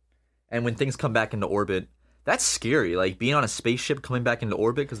fine. And when things come back into orbit, that's scary. Like being on a spaceship coming back into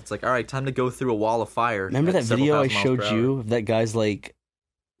orbit because it's like, all right, time to go through a wall of fire. Remember that video I showed you of that guy's like,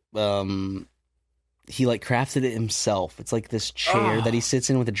 he like crafted it himself. It's like this chair that he sits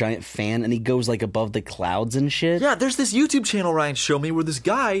in with a giant fan, and he goes like above the clouds and shit. Yeah, there's this YouTube channel Ryan showed me where this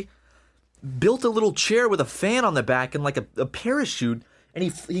guy built a little chair with a fan on the back and like a parachute, and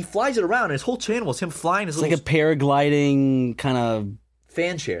he flies it around. And his whole channel was him flying his like a paragliding kind of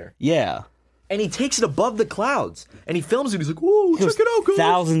fan chair. Yeah. And he takes it above the clouds, and he films it. He's like, "Whoa, check it out, guys!"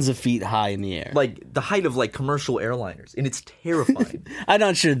 Thousands of feet high in the air, like the height of like commercial airliners, and it's terrifying. I'm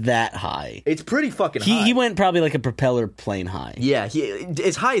not sure that high. It's pretty fucking high. He went probably like a propeller plane high. Yeah,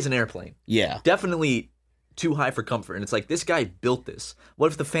 as high as an airplane. Yeah, definitely too high for comfort. And it's like, this guy built this. What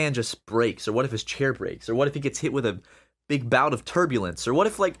if the fan just breaks, or what if his chair breaks, or what if he gets hit with a big bout of turbulence, or what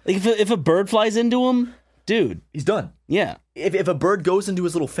if like if a bird flies into him? Dude, he's done. Yeah. If a bird goes into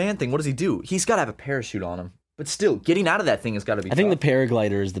his little fan thing, what does he do? He's got to have a parachute on him. But still, getting out of that thing has got to be tough. I think the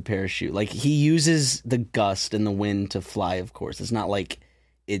paraglider is the parachute. Like, he uses the gust and the wind to fly, of course. It's not like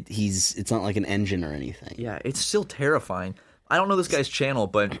it's not like an engine or anything. Yeah, it's still terrifying. I don't know this guy's channel,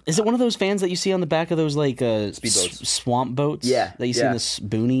 but is it one of those fans that you see on the back of those like speedboats, swamp boats? Yeah, that you see in the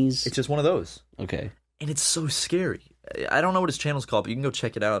boonies. It's just one of those. Okay, and it's so scary. I don't know what his channel's called, but you can go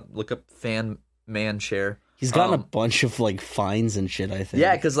check it out. Look up Fan Man Chair. He's gotten a bunch of like fines and shit, I think.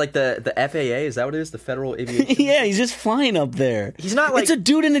 Yeah, because like the FAA, is that what it is? The Federal Aviation. Yeah, he's just flying up there. He's not like, it's a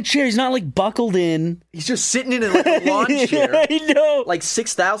dude in a chair. He's not like buckled in. He's just sitting in like a lawn chair. I know. Like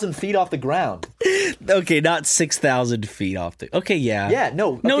 6,000 feet off the ground. Okay, not 6,000 feet off the. Okay, yeah. Yeah,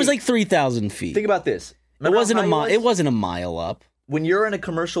 no. Okay. No, it's like 3,000 feet. Think about this. Remember wasn't how a high mile. he It was? wasn't a mile up. When you're in a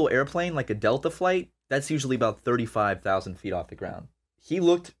commercial airplane, like a Delta flight, that's usually about 35,000 feet off the ground. He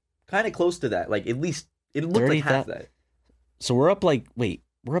looked kind of close to that. Like, at least, it looked like half that. So we're up like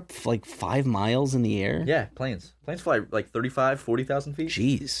 5 miles in the air? Yeah, planes. Planes fly like 35, 40,000 feet.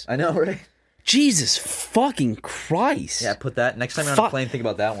 Jeez. I know, right? Jesus fucking Christ. Yeah, put that. Next time you're on a plane, think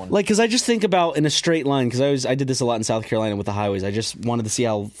about that one. Like, because I just think about in a straight line, because I did this a lot in South Carolina with the highways. I just wanted to see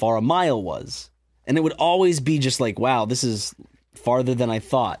how far a mile was. And it would always be just like, wow, this is farther than I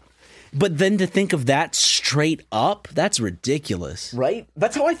thought. But then to think of that straight up, that's ridiculous. Right?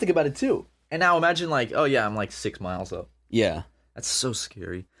 That's how I think about it, too. And now imagine, like, oh, yeah, I'm like 6 miles up. Yeah. That's so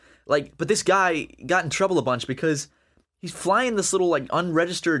scary. Like, but this guy got in trouble a bunch because he's flying this little, like,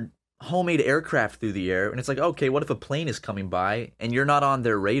 unregistered homemade aircraft through the air. And it's like, okay, what if a plane is coming by and you're not on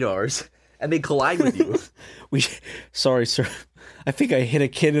their radars and they collide with you? Sorry, sir. I think I hit a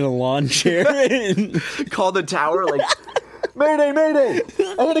kid in a lawn chair. Call the tower, like, Mayday, Mayday!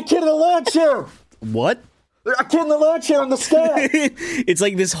 I hit a kid in a lawn chair! What? A kid in the lawn chair in the sky! It's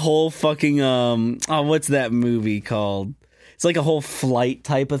like this whole fucking what's that movie called? It's like a whole flight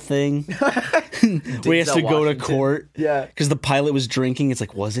type of thing where he has to go to court. Yeah. Because the pilot was drinking. It's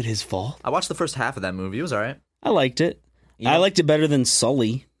like, was it his fault? I watched the first half of that movie. It was all right. I liked it. I liked it better than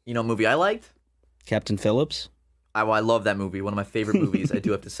Sully. You know what movie I liked? Captain Phillips. I love that movie. One of my favorite movies. I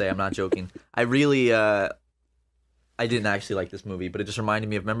do have to say. I'm not joking. I really, I didn't actually like this movie, but it just reminded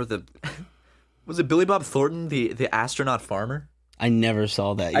me of, remember was it Billy Bob Thornton, the astronaut farmer? I never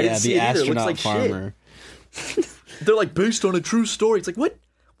saw that. I Yeah, didn't see the it either. It looks astronaut like farmer. They're like, based on a true story. It's like, what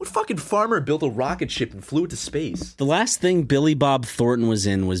fucking farmer built a rocket ship and flew it to space? The last thing Billy Bob Thornton was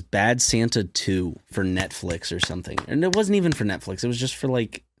in was Bad Santa 2 for Netflix or something. And it wasn't even for Netflix. It was just for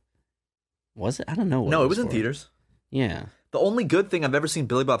like, was it? I don't know. No, it was in for. theaters. Yeah. The only good thing I've ever seen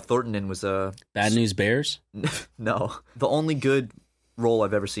Billy Bob Thornton in was Bad News Bears? no. The only good role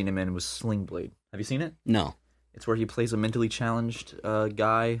I've ever seen him in was Sling Blade. Have you seen it? No. It's where he plays a mentally challenged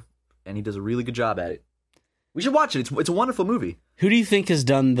guy, and he does a really good job at it. We should watch it. It's a wonderful movie. Who do you think has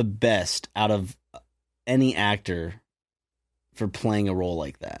done the best out of any actor for playing a role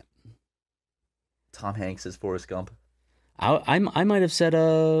like that? Tom Hanks as Forrest Gump. I might have said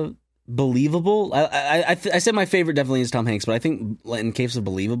believable. I said my favorite definitely is Tom Hanks, but I think in case of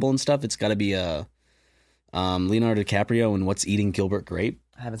believable and stuff, it's got to be Leonardo DiCaprio in What's Eating Gilbert Grape.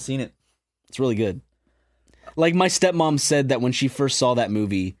 I haven't seen it. It's really good. Like my stepmom said that when she first saw that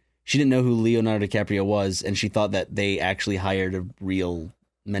movie, she didn't know who Leonardo DiCaprio was, and she thought that they actually hired a real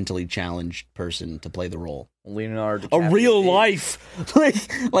mentally challenged person to play the role. Leonardo DiCaprio. A real life,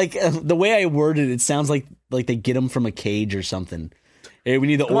 like the way I worded it sounds like they get him from a cage or something. Hey, we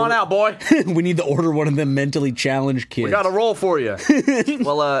need to Come on out, boy. we need to order one of them mentally challenged kids. We got a role for you.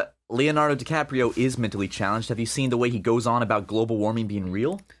 Well, Leonardo DiCaprio is mentally challenged. Have you seen the way he goes on about global warming being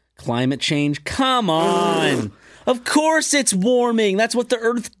real? Climate change? Come on. Of course it's warming. That's what the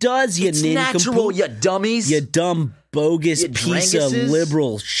Earth does, you It's natural, you dummies. You dumb, bogus You piece of dranguses.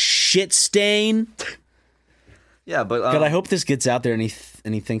 liberal shit stain. Yeah, but God, I hope this gets out there and he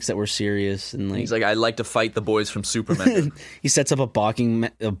thinks that we're serious. And he's like, I'd like to fight the boys from Superman. he sets up a boxing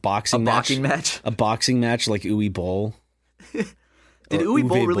match. A boxing match? A boxing match like Uwe Boll. Did Uwe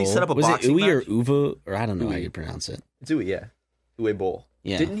Boll really set up a boxing Was it Uwe match? or Uwe? Or I don't know how you pronounce it. It's Uwe, yeah. Uwe Boll.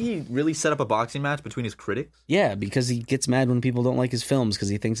 Yeah. Didn't he really set up a boxing match between his critics? Yeah, because he gets mad when people don't like his films because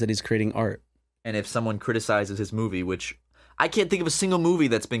he thinks that he's creating art. And if someone criticizes his movie, which I can't think of a single movie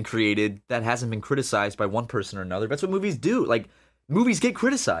that's been created that hasn't been criticized by one person or another. That's what movies do. Like, movies get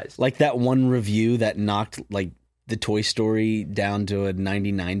criticized. Like that one review that knocked like the Toy Story down to a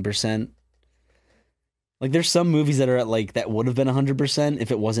 99%. Like there's some movies that are at like that would have been 100%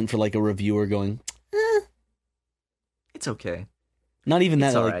 if it wasn't for like a reviewer going, It's okay. Not even that.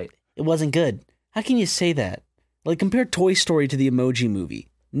 It's all Like, right. It wasn't good. How can you say that? Like compare Toy Story to the Emoji Movie.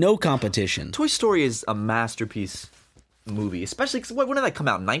 No competition. Toy Story is a masterpiece movie, especially because when did that come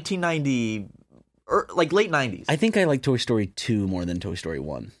out? 1990, or like late 90s. I think I like Toy Story 2 more than Toy Story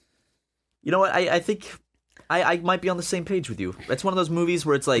 1. You know what? I think I might be on the same page with you. It's one of those movies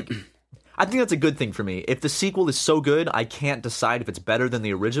where it's like, I think that's a good thing for me. If the sequel is so good, I can't decide if it's better than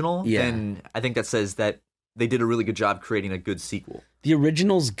the original, Yeah. then I think that says that they did a really good job creating a good sequel. The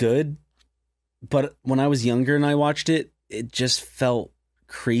original's good, but when I was younger and I watched it, it just felt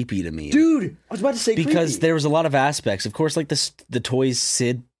creepy to me. Dude, I was about to say because creepy. there was a lot of aspects. Of course, like the toys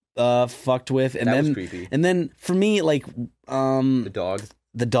Sid fucked with, and That then was creepy. and then for me, like The dog.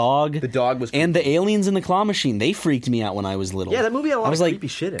 the dog, The dog was creepy. and the aliens in the claw machine. They freaked me out when I was little. Yeah, that movie had a lot I was of like, creepy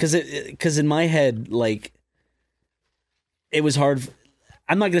shit in it. because in my head, like it was hard.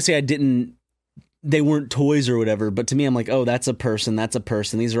 I'm not gonna say I didn't they weren't toys or whatever, but to me, I'm like, oh, that's a person.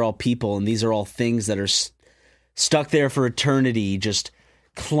 These are all people, and these are all things that are stuck there for eternity, just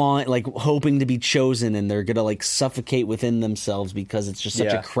clawing, like hoping to be chosen, and they're gonna like suffocate within themselves because it's just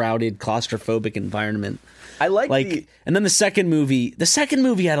such a crowded, claustrophobic environment. I like and then the second movie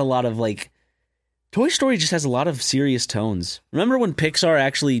had a lot of like, Toy Story just has a lot of serious tones. Remember when Pixar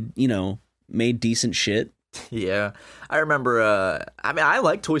actually, made decent shit? Yeah, I remember. I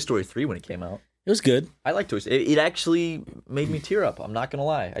liked Toy Story 3 when it came out. It was good. I like Toy Story. It actually made me tear up. I'm not gonna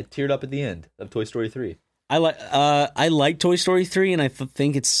lie. I teared up at the end of Toy Story 3. I like Toy Story 3, and I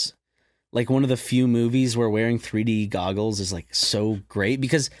think it's like one of the few movies where wearing 3D goggles is like so great,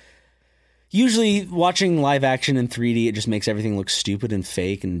 because usually watching live action in 3D, it just makes everything look stupid and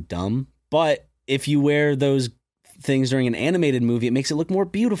fake and dumb. But if you wear those things during an animated movie, it makes it look more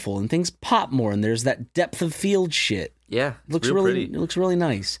beautiful and things pop more, and there's that depth of field shit. Yeah, It looks really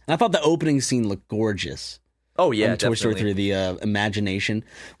nice. And I thought the opening scene looked gorgeous. Oh yeah, Toy Story 3, the Imagination,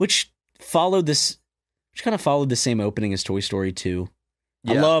 which kind of followed the same opening as Toy Story 2.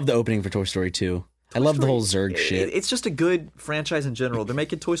 Yeah. I love the opening for Toy Story 2. I love the whole Zurg shit. It's just a good franchise in general. They're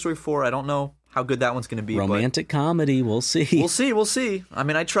making Toy Story 4. I don't know how good that one's going to be. Romantic comedy. We'll see. We'll see. I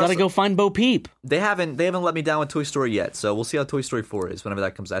mean, I trust. Gotta go find Bo Peep. They haven't let me down with Toy Story yet, so we'll see how Toy Story 4 is whenever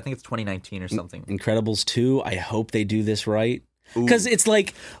that comes out. I think it's 2019 or something. Incredibles 2. I hope they do this right. Because it's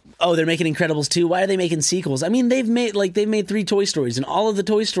like, oh, they're making Incredibles 2. Why are they making sequels? I mean, they've made 3 Toy Stories, and all of the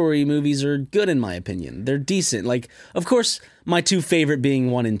Toy Story movies are good in my opinion. They're decent. Like, of course, my 2 favorite being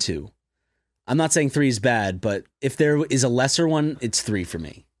 1 and 2. I'm not saying 3 is bad, but if there is a lesser one, it's 3 for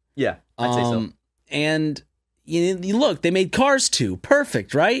me. Yeah, I'd say so. And you look, they made Cars 2.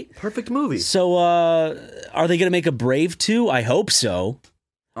 Perfect, right? Perfect movie. So, are they going to make a Brave 2? I hope so.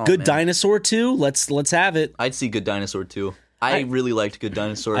 Oh, Good man. Dinosaur 2. Let's have it. I'd see Good Dinosaur 2. I really liked Good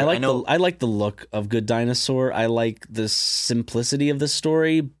Dinosaur. I like the look of Good Dinosaur. I like the simplicity of the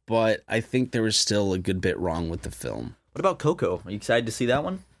story, but I think there was still a good bit wrong with the film. What about Coco? Are you excited to see that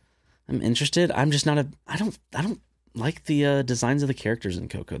one? I'm interested. I'm just not I don't like the designs of the characters in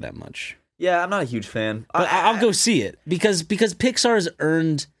Coco that much. Yeah, I'm not a huge fan. But I'll go see it because Pixar has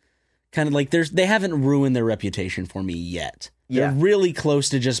earned kind of like they haven't ruined their reputation for me yet. They're really close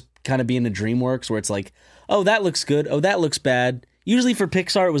to just kind of being a DreamWorks where it's like, oh, that looks good. Oh, that looks bad. Usually for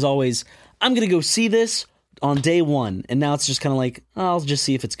Pixar, it was always, I'm going to go see this on day one. And now it's just kind of like, oh, I'll just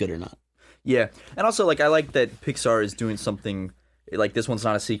see if it's good or not. Yeah. And also, like, I like that Pixar is doing something, like, this one's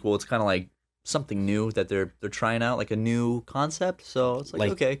not a sequel. It's kind of like something new that they're trying out, like a new concept. So it's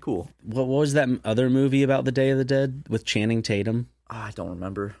like okay, cool. What was that other movie about the Day of the Dead with Channing Tatum? I don't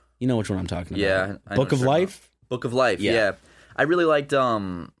remember. You know which one I'm talking about. Yeah. Book of Life? Book of Life, yeah. I really liked,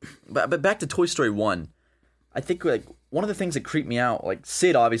 but back to Toy Story 1. I think, like, one of the things that creeped me out, like,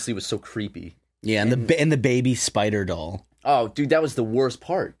 Sid obviously was so creepy. Yeah, and the baby spider doll. Oh, dude, that was the worst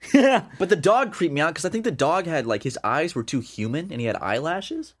part. But the dog creeped me out because I think the dog had, like, his eyes were too human and he had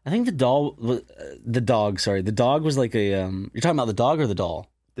eyelashes. I think the dog was like a, you're talking about the dog or the doll?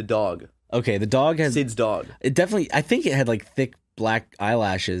 The dog. Okay, the dog had... Sid's dog. It definitely, I think it had, like, thick black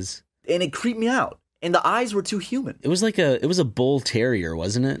eyelashes. And it creeped me out. And the eyes were too human. It was a bull terrier,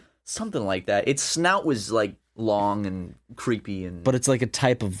 wasn't it? Something like that. Its snout was, like, long and creepy and... But it's like a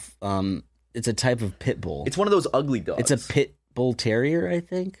type of, it's a type of pit bull. It's one of those ugly dogs. It's a pit bull terrier, I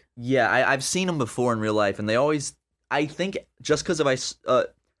think. Yeah, I've seen them before in real life, and they always... I think just because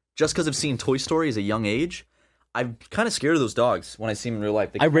of seeing Toy Story as a young age, I'm kind of scared of those dogs when I see them in real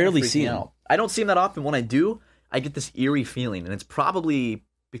life. I rarely see them. I don't see them that often. When I do, I get this eerie feeling, and it's probably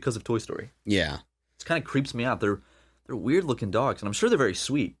because of Toy Story. Yeah. It kind of creeps me out. They're weird looking dogs, and I'm sure they're very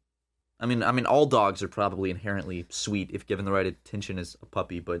sweet. I mean, all dogs are probably inherently sweet if given the right attention as a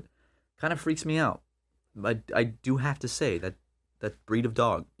puppy, but kind of freaks me out. I do have to say that breed of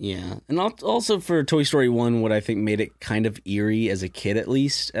dog. Yeah, and also for Toy Story 1, what I think made it kind of eerie as a kid, at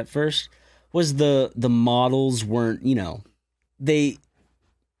least at first, was the models weren't, it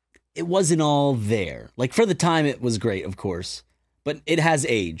wasn't all there. Like for the time, it was great, of course, but it has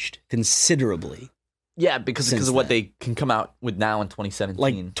aged considerably. Yeah, because of what they can come out with now in 2017.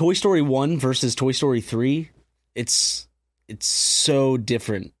 Like Toy Story 1 versus Toy Story 3, it's so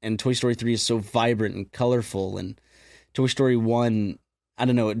different. And Toy Story 3 is so vibrant and colorful. And Toy Story 1, I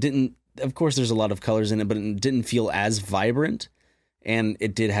don't know, it didn't... Of course, there's a lot of colors in it, but it didn't feel as vibrant. And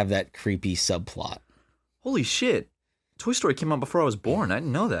it did have that creepy subplot. Holy shit. Toy Story came out before I was born. I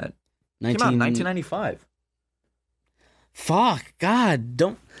didn't know that. It came out in 1995. Fuck, God,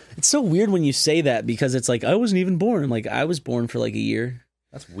 don't... It's so weird when you say that because it's like, I wasn't even born. I'm like, I was born for like a year.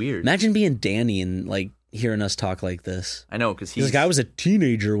 That's weird. Imagine being Danny in like hearing us talk like this. I know, because He's like, I was a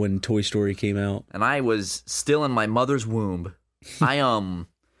teenager when Toy Story came out. and I was still in my mother's womb.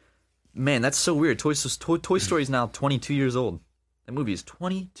 Man, that's so weird. Toy Story is now 22 years old. That movie is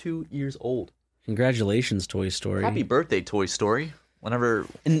 22 years old. Congratulations, Toy Story. Happy birthday, Toy Story. Whenever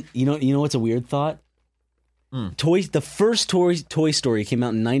And you know what's a weird thought? The first Toy Story came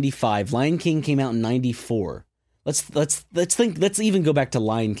out in 95. Lion King came out in 94. Let's even go back to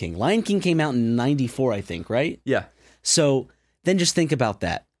Lion King. Lion King came out in 94, I think, right? yeah, So then just think about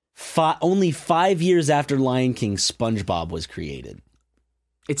that. Only 5 years after Lion King, SpongeBob was created.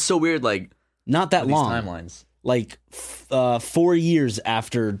 it's so weird. Like Not that these long. timelines. Like 4 years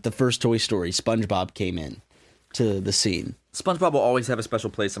after the first Toy Story, SpongeBob came in to the scene. SpongeBob will always have a special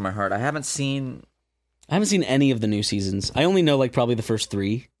place in my heart. I haven't seen any of the new seasons. I only know like probably the first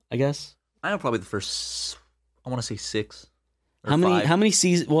 3, I guess. I know probably the first. I want to say 6. Or How 5. many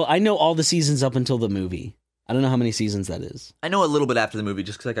seasons? Well, I know all the seasons up until the movie. I don't know how many seasons that is. I know a little bit after the movie,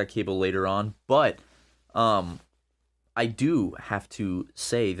 just because I got cable later on. But, I do have to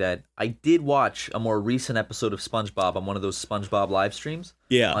say that I did watch a more recent episode of SpongeBob on one of those SpongeBob live streams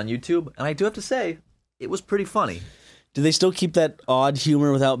on YouTube, and I do have to say it was pretty funny. Do they still keep that odd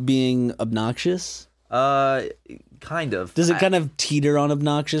humor without being obnoxious? Kind of. Does it kind of teeter on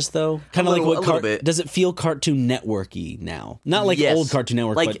obnoxious though? Kind of like little- what a little bit. does it feel Cartoon Networky now? Not like Yes. old Cartoon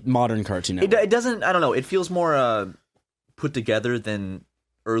Network, Like- but modern Cartoon Network. It doesn't. I don't know. It feels more put together than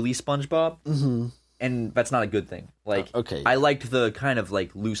early SpongeBob, and that's not a good thing. Like, okay. I liked the kind of like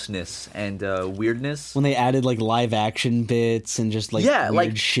looseness and weirdness. When they added like live action bits and just like Yeah, weird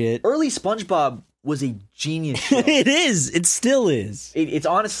like shit. Early SpongeBob was a genius show. It is. It still is. It's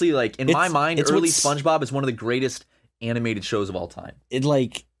honestly like in my mind, it's early what's- SpongeBob is one of the greatest animated shows of all time.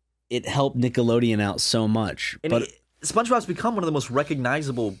 It helped Nickelodeon out so much. And But SpongeBob's become one of the most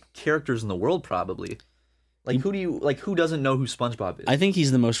recognizable characters in the world, probably. Like who doesn't know who SpongeBob is? I think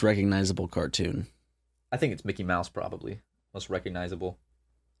he's the most recognizable cartoon. I think it's Mickey Mouse, probably most recognizable.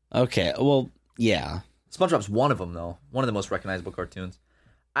 Okay. Well, yeah. SpongeBob's one of them, though. One of the most recognizable cartoons.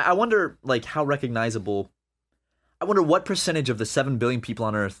 I wonder, like, how recognizable. I wonder what percentage of the 7 billion people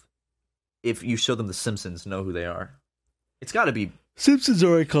on Earth, if you show them The Simpsons, know who they are. It's got to be. Simpsons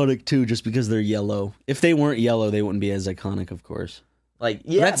are iconic too, just because they're yellow. If they weren't yellow, they wouldn't be as iconic, of course. Like,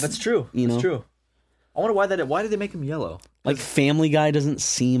 yeah, That's- that's true. you know. That's true. I wonder why did they make them yellow? Like Family Guy doesn't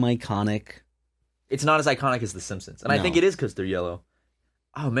seem iconic. It's not as iconic as The Simpsons, and I No. think it is because they're yellow.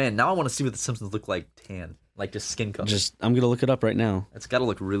 Oh man, now I want to see what The Simpsons look like tan, like just skin color. I'm gonna look it up right now. It's got to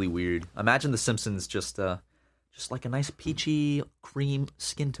look really weird. Imagine The Simpsons just like a nice peachy cream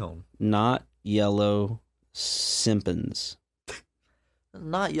skin tone. Not yellow Simpsons.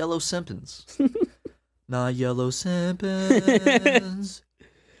 Not yellow Simpsons. Not yellow Simpsons.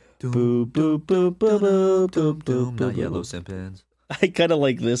 Boo boo boo boo boo boo boo Not boo. yellow Simpsons. I kind of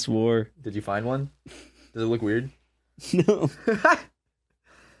like this war. Did you find one? Does it look weird? No.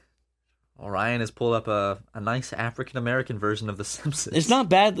 Orion has pulled up a nice African American version of The Simpsons. It's not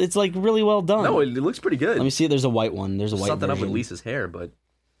bad. It's like really well done. No, it looks pretty good. Let me see. There's a white one. There's a white Something version. up with Lisa's hair, but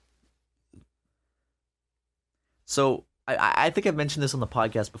so I think I've mentioned this on the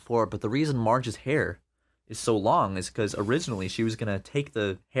podcast before, but the reason Marge's hair is so long is because originally she was gonna take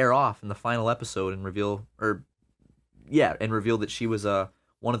the hair off in the final episode and reveal that she was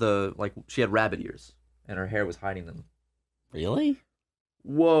one of the, like, she had rabbit ears and her hair was hiding them. Really?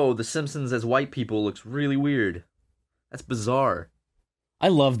 Whoa, The Simpsons as white people looks really weird. That's bizarre. I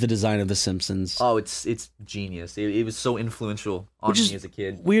love the design of The Simpsons. Oh, it's genius. It was so influential on Which is me as a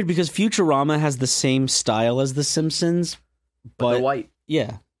kid. Weird because Futurama has the same style as The Simpsons, But they're white.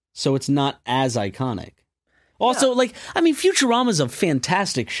 yeah, so it's not as iconic. Also, Futurama's a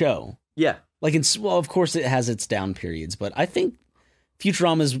fantastic show. Yeah. Of course it has its down periods, but I think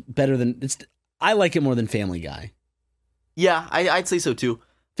Futurama's better than I like it more than Family Guy. Yeah, I'd say so too.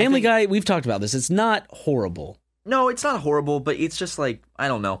 Family Guy, we've talked about this. It's not horrible. No, it's not horrible, but it's just like, I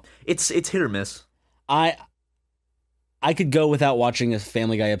don't know. It's hit or miss. I could go without watching a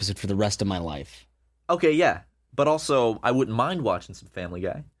Family Guy episode for the rest of my life. Okay, yeah. But also, I wouldn't mind watching some Family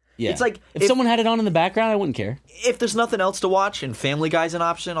Guy. Yeah. It's like, if someone had it on in the background, I wouldn't care. if there's nothing else to watch and Family Guy's an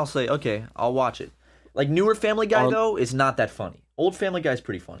option, I'll say, okay, I'll watch it. Like, newer Family Guy, though, is not that funny. Old Family Guy's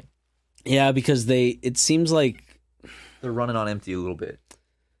pretty funny. Yeah, because it seems like, They're running on empty a little bit.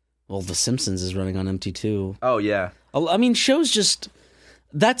 well, The Simpsons is running on empty too. Oh, yeah. I mean, shows just...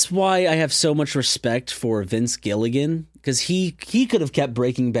 That's why I have so much respect for Vince Gilligan, because he could have kept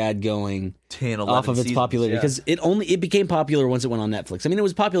Breaking Bad going 10, 11 off of its seasons, popularity, yeah. because it became popular once it went on Netflix. I mean, it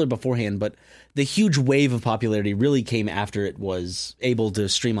was popular beforehand, but the huge wave of popularity really came after it was able to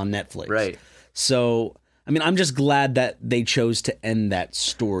stream on Netflix. Right. So I mean, I'm just glad that they chose to end that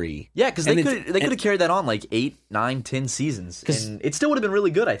story. Yeah, because they could have carried that on like 8, 9, 10 seasons, and it still would have been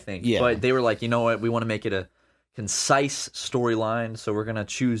really good, I think. Yeah. But they were like, you know what, we want to make it a concise storyline, so we're gonna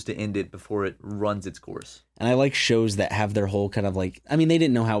choose to end it before it runs its course. And I like shows that have their whole kind of like, I mean, they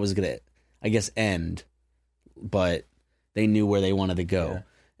didn't know how it was gonna, I guess, end, but they knew where they wanted to go. Yeah.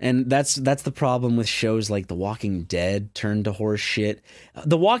 And that's the problem with shows like The Walking Dead turned to horse shit.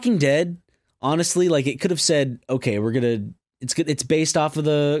 The Walking Dead, honestly, like it could have said, okay, it's based off of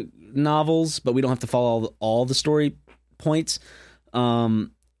the novels, but we don't have to follow all the story points.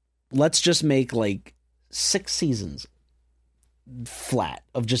 Let's just make like 6 seasons flat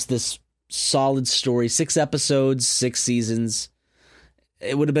of just this solid story, 6 episodes, 6 seasons.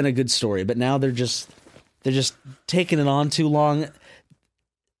 It would have been a good story, but now they're just taking it on too long.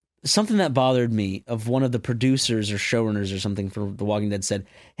 Something that bothered me of one of the producers or showrunners or something for The Walking Dead said,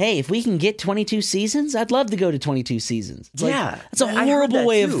 "Hey, if we can get 22 seasons, I'd love to go to 22 seasons." It's like, that's a horrible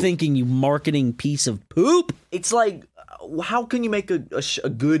way of thinking, you marketing piece of poop. It's like, how can you make a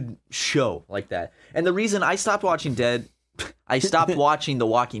good show like that? And the reason I stopped watching The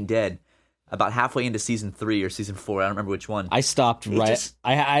Walking Dead about halfway into season 3 or season 4. I don't remember which one. I stopped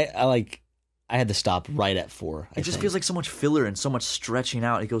I had to stop right at 4. It just feels like so much filler and so much stretching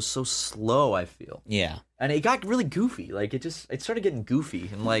out. It goes so slow, I feel. Yeah. And it got really goofy. Like, it started getting goofy.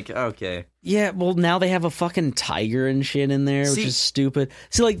 And like, okay. Yeah, well, now they have a fucking tiger and shit in there, which is stupid.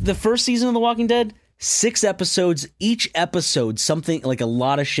 See, like, the first season of The Walking Dead, 6 episodes. Each episode, something, like, a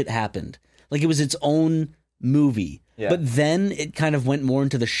lot of shit happened. Like, it was its own movie. Yeah. But then it kind of went more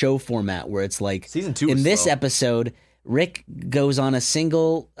into the show format, where it's like, season 2 in this episode, Rick goes on a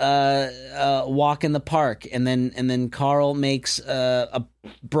single walk in the park, and then Carl makes a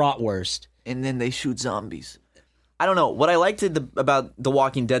bratwurst, and then they shoot zombies. I don't know. What I liked about The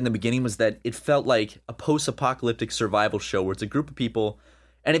Walking Dead in the beginning was that it felt like a post-apocalyptic survival show where it's a group of people,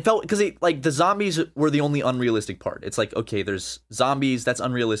 and it felt, because like the zombies were the only unrealistic part. It's like, okay, there's zombies, that's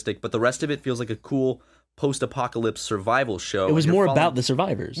unrealistic, but the rest of it feels like a cool post-apocalypse survival show. It was more about the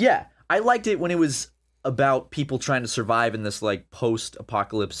survivors. Yeah, I liked it when it was about people trying to survive in this like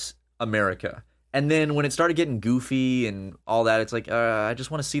post-apocalypse America. And then when it started getting goofy and all that, it's like, I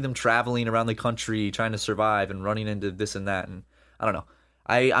just want to see them traveling around the country trying to survive and running into this and that. And I don't know.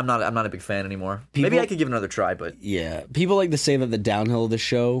 I'm not a big fan anymore. Maybe I could give it another try, but yeah, people like to say that the downhill of the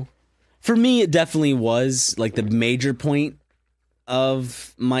show, for me, it definitely was like the major point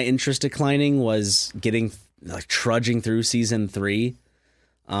of my interest declining was getting like trudging through season 3.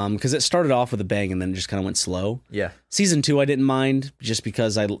 Because it started off with a bang and then just kind of went slow. Yeah. Season 2 I didn't mind just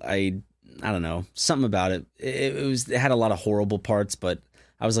because I don't know, something about it. It had a lot of horrible parts, but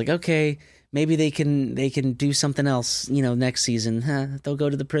I was like, okay, maybe they can do something else, next season. They'll go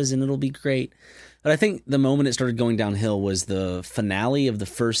to the prison, it'll be great. But I think the moment it started going downhill was the finale of the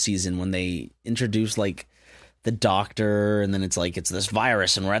first season, when they introduced like the doctor, and then it's like, it's this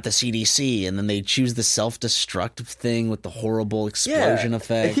virus and we're at the CDC, and then they choose the self-destructive thing with the horrible explosion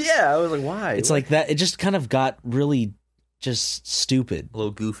effects. Yeah, I was like, why? It's like that. It just kind of got really just stupid. A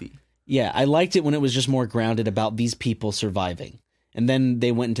little goofy. Yeah, I liked it when it was just more grounded about these people surviving. And then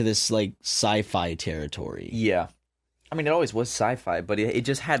they went into this like sci-fi territory. Yeah. I mean, it always was sci-fi, but it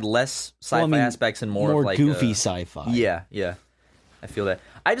just had less sci-fi aspects and more of like goofy sci-fi. Yeah. I feel that.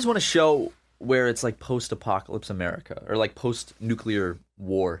 I just want to show where it's like post-apocalypse America, or like post-nuclear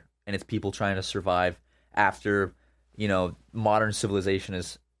war, and it's people trying to survive after, modern civilization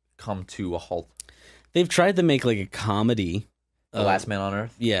has come to a halt. They've tried to make like a comedy. The Last Man on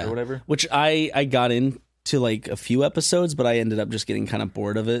Earth? Yeah. Or whatever? Which I got into like a few episodes, but I ended up just getting kind of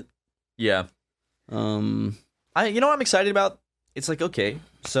bored of it. Yeah. You know what I'm excited about? It's like, okay,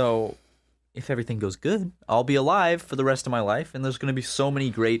 so if everything goes good, I'll be alive for the rest of my life, and there's going to be so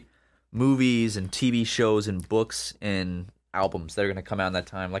many great movies and TV shows and books and albums that are going to come out in that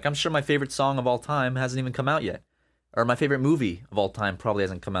time. Like, I'm sure my favorite song of all time hasn't even come out yet. Or my favorite movie of all time probably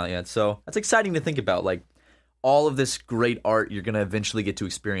hasn't come out yet. So that's exciting to think about. Like, all of this great art you're going to eventually get to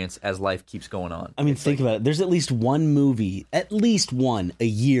experience as life keeps going on. I mean, think about it. There's at least one movie, a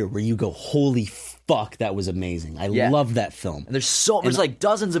year where you go, holy fuck, that was amazing. I love that film. And there's like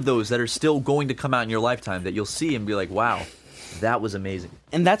dozens of those that are still going to come out in your lifetime that you'll see and be like, wow, that was amazing.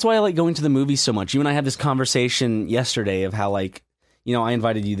 And that's why I like going to the movies so much. You and I had this conversation yesterday of how, like, I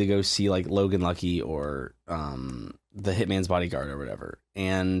invited you to go see like Logan Lucky or The Hitman's Bodyguard or whatever.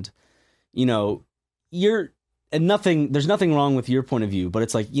 And, there's nothing wrong with your point of view, but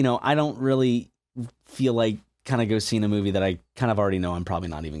it's like, I don't really feel like kind of go seeing a movie that I kind of already know I'm probably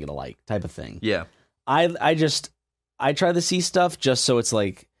not even going to like, type of thing. Yeah. I try to see stuff just so it's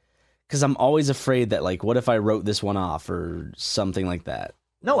like because I'm always afraid that, like, what if I wrote this one off or something like that?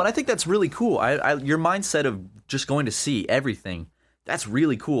 No, and I think that's really cool. Your mindset of just going to see everything, that's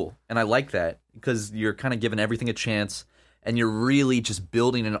really cool. And I like that because you're kind of giving everything a chance and you're really just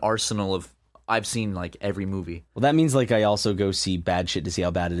building an arsenal of, I've seen like every movie. Well, that means like I also go see bad shit to see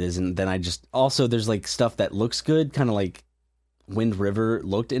how bad it is. And then I just, also there's like stuff that looks good, kind of like Wind River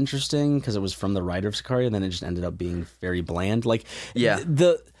looked interesting because it was from the writer of Sicario, and then it just ended up being very bland. Like, yeah.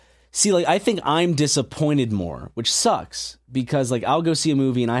 See, like, I think I'm disappointed more, which sucks, because, like, I'll go see a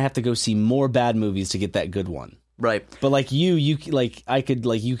movie and I have to go see more bad movies to get that good one. Right. But, like, you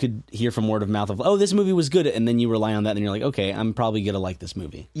could hear from word of mouth of, oh, this movie was good, and then you rely on that, and you're like, okay, I'm probably going to like this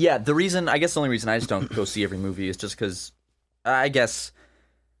movie. Yeah, the only reason I just don't go see every movie is just because, I guess,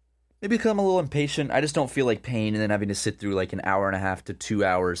 maybe because I'm a little impatient. I just don't feel like paying and then having to sit through, like, an hour and a half to 2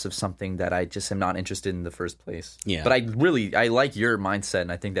 hours of something that I just am not interested in the first place. Yeah. But I like your mindset,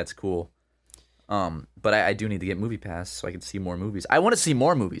 and I think that's cool. But I do need to get Movie Pass so I can see more movies. I want to see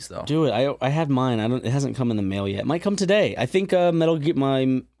more movies, though. Do it. I have mine. It hasn't come in the mail yet. It might come today. I think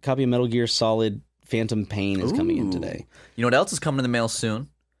my copy of Metal Gear Solid Phantom Pain is coming in today. You know what else is coming in the mail soon?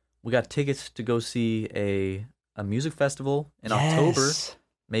 We got tickets to go see a music festival in October.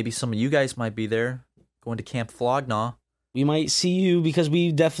 Maybe some of you guys might be there, going to Camp Flognaw. We might see you because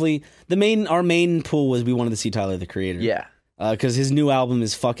we definitely our main pull was we wanted to see Tyler the Creator. Yeah, because his new album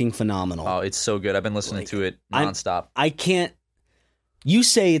is fucking phenomenal. Oh, it's so good. I've been listening to it nonstop. I can't. You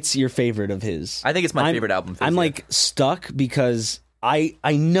say it's your favorite of his. I think it's my favorite album. I'm like stuck because I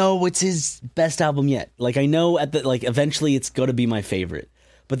know it's his best album yet. Like I know eventually it's going to be my favorite.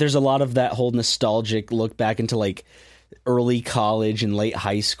 But there's a lot of that whole nostalgic look back into like early college and late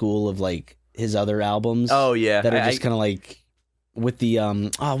high school of like his other albums. Oh yeah, that are just kind of like with the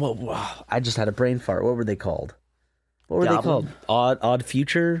I just had a brain fart. What were they called? They called? Odd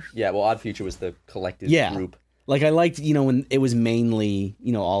Future. Yeah, well, Odd Future was the collective group. Like I liked, when it was mainly,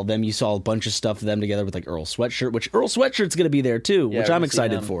 all of them. You saw a bunch of stuff of them together with like Earl Sweatshirt, which Earl Sweatshirt's going to be there too, which I'm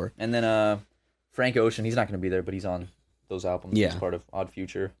excited for. And then Frank Ocean, he's not going to be there, but he's on those albums. Yeah. He's part of Odd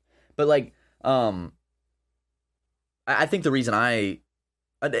Future. But like, I think the reason I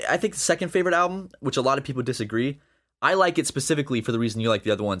think the second favorite album, which a lot of people disagree, I like it specifically for the reason you like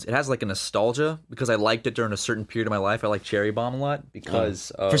the other ones. It has like a nostalgia because I liked it during a certain period of my life. I like Cherry Bomb a lot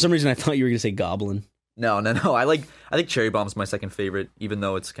because for some reason I thought you were going to say Goblin. No. I think Cherry Bomb's my second favorite, even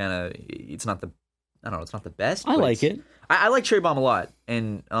though it's not the best. I like it. I like Cherry Bomb a lot,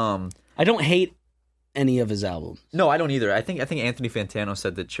 and I don't hate any of his albums. No, I don't either. I think Anthony Fantano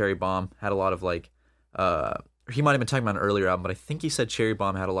said that Cherry Bomb had a lot of like he might have been talking about an earlier album, but I think he said Cherry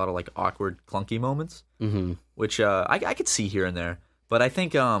Bomb had a lot of like awkward, clunky moments, which I could see here and there. But I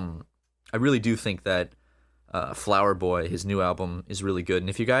think I really do think that Flower Boy, his new album, is really good. And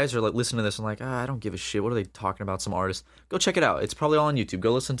if you guys are like listening to this and like, I don't give a shit, what are they talking about? Some artists, go check it out. It's probably all on YouTube.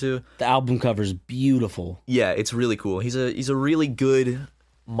 Go listen to the album cover's beautiful. Yeah, it's really cool. He's a really good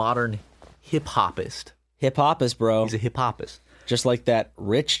modern hip hopist. Hip hopist, bro. He's a hip hopist. Just like that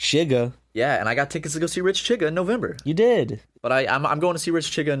Rich Chigga. Yeah, and I got tickets to go see Rich Chigga in November. You did. But I'm going to see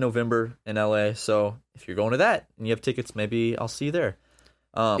Rich Chigga in November in LA, so if you're going to that and you have tickets, maybe I'll see you there.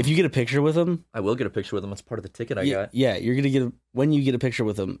 If you get a picture with him, I will get a picture with him. That's part of the ticket I got. Yeah, you're gonna when you get a picture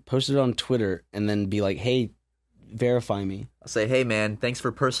with him, post it on Twitter and then be like, "Hey, verify me." I'll say, "Hey, man, thanks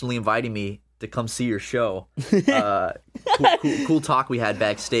for personally inviting me to come see your show." Cool talk we had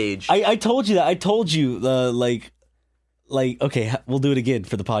backstage. I told you that. I told you like okay, we'll do it again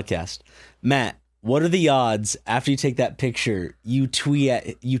for the podcast. Matt, what are the odds after you take that picture, you tweet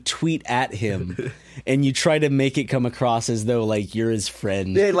at him and you try to make it come across as though like you're his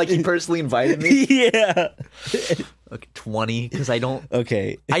friend? Yeah, like he personally invited me. Yeah. Okay, 20 because I don't.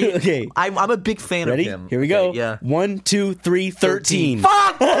 Okay. Okay. I'm a big fan Ready? of him. Here we go. Yeah. 1, 2, 3, 13.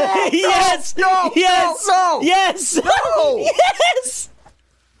 Fuck! No, Yes! No! Yes! No! Yes! No! Yes!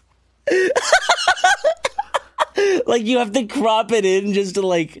 Like you have to crop it in just to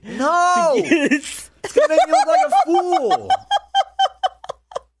like. No! It's gonna make me look like a fool.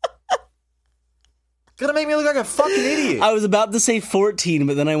 It's gonna make me look like a fucking idiot. I was about to say 14,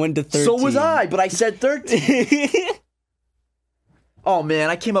 but then I went to 13. So was I, but I said 13. Oh man,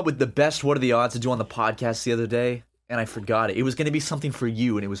 I came up with the best "What are the odds" to do on the podcast the other day, and I forgot it. It was gonna be something for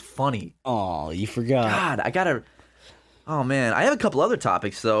you, and it was funny. Oh, you forgot. God, I gotta. Oh man, I have a couple other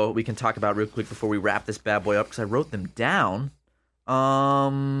topics though we can talk about real quick before we wrap this bad boy up because I wrote them down. Baby,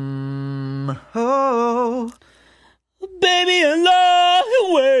 I love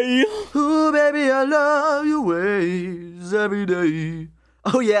your way. Ooh, baby, I love your ways every day.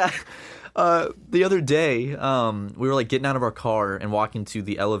 Oh yeah, The other day, we were like getting out of our car and walking to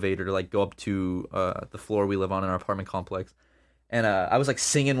the elevator to like go up to the floor we live on in our apartment complex. And I was like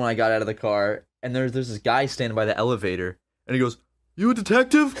singing when I got out of the car, and there's this guy standing by the elevator, and he goes, "You a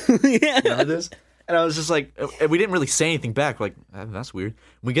detective?" Yeah. Remember this? And I was just like, and we didn't really say anything back. Like, that's weird.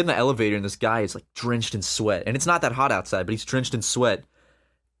 We get in the elevator, and this guy is like drenched in sweat, and it's not that hot outside, but he's drenched in sweat.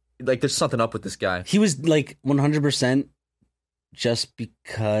 Like, there's something up with this guy. He was like 100% just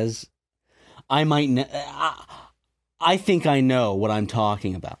because I might. I think I know what I'm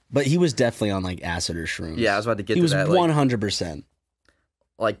talking about, but he was definitely on like acid or shrooms. Yeah, I was about to get he to was that. 100%.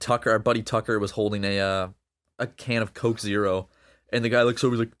 Like Tucker, our buddy Tucker, was holding a can of Coke Zero, and the guy looks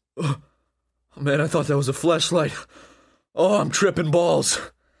over, he's like, "Oh, man, I thought that was a fleshlight. Oh, I'm tripping balls."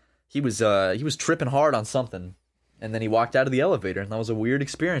 He was tripping hard on something, and then he walked out of the elevator, and that was a weird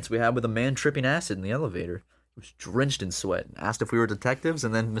experience we had with a man tripping acid in the elevator. He was drenched in sweat, and asked if we were detectives,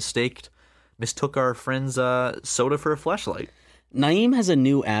 and then mistook our friend's soda for a fleshlight. Naeem has a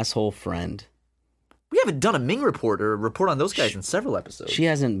new asshole friend. We haven't done a Ming report or a report on those guys in several episodes. She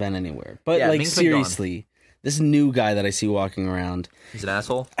hasn't been anywhere. But Yeah, like Ming's been gone. seriously, this new guy that I see walking around He's an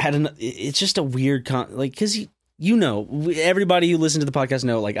asshole. it's just a weird because everybody who listens to the podcast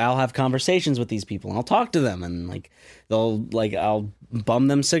know, like, I'll have conversations with these people and I'll talk to them and like I'll bum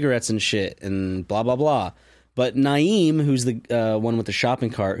them cigarettes and shit and blah blah blah. But Naeem, who's the one with the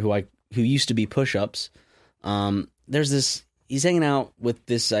shopping cart, who used to be Push-Ups, there's this. He's hanging out with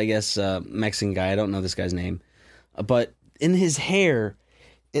this, I guess, Mexican guy. I don't know this guy's name, but in his hair,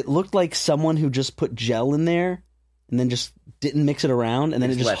 it looked like someone who just put gel in there and then just didn't mix it around, and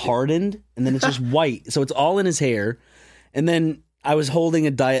then it just hardened, and then it's just white. So it's all in his hair. And then I was holding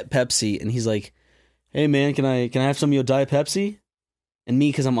a Diet Pepsi, and he's like, "Hey man, can I have some of your Diet Pepsi?" And me,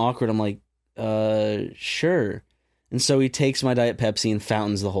 because I'm awkward, I'm like, sure. And so he takes my Diet Pepsi and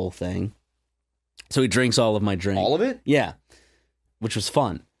fountains the whole thing. So he drinks all of my drink. All of it? Yeah. Which was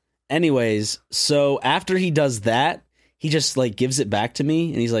fun. Anyways, so after he does that, he just like gives it back to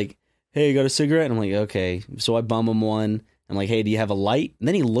me, and he's like, "Hey, you got a cigarette?" And I'm like, "Okay." So I bum him one. I'm like, "Hey, do you have a light?" And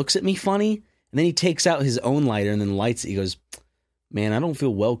then he looks at me funny, and then he takes out his own lighter and then lights it. He goes, "Man, I don't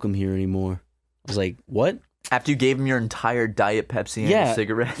feel welcome here anymore." I was like, "What?" After you gave him your entire Diet Pepsi and a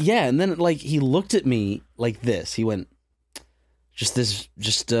cigarette? Yeah, and then like he looked at me like this. He went,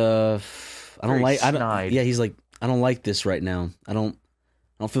 I don't like. snide. Yeah, he's like, "I don't like this right now. I don't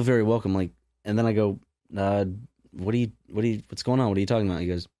feel very welcome." Like, and then I go, what's going on? What are you talking about? He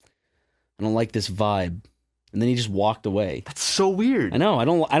goes, "I don't like this vibe." And then he just walked away. That's so weird. I know. I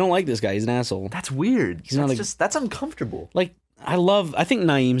don't like this guy. He's an asshole. That's weird. That's uncomfortable. Like, I think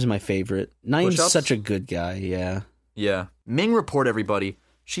Naeem's my favorite. Naeem's Push-Ups? such a good guy. Yeah. Yeah. Ming report, everybody.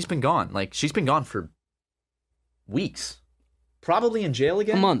 She's been gone. Like, she's been gone for weeks. Probably in jail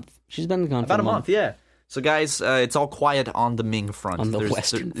again? A month. She's been gone for About a month, yeah. So, guys, it's all quiet on the Ming front. On the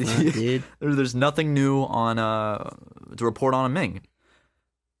Western front, dude. There's nothing new on to report on a Ming.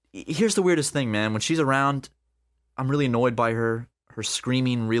 Here's the weirdest thing, man. When she's around, I'm really annoyed by her. Her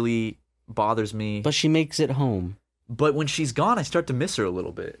screaming really bothers me. But she makes it home. But when she's gone, I start to miss her a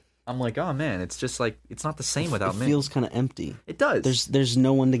little bit. I'm like, oh man, it's just like, it's not the same without It Ming. feels kind of empty. It does. There's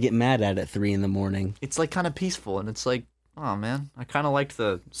no one to get mad at 3 a.m. It's like kind of peaceful, and it's like, oh man, I kind of liked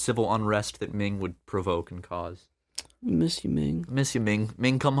the civil unrest that Ming would provoke and cause. We miss you, Ming. Miss you, Ming.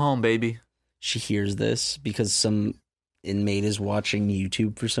 Ming, come home, baby. She hears this because some inmate is watching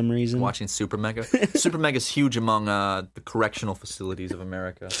YouTube for some reason. Watching Super Mega. Super Mega's huge among the correctional facilities of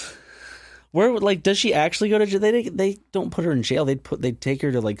America. Where, like, does she actually go to jail? They don't put her in jail. They'd take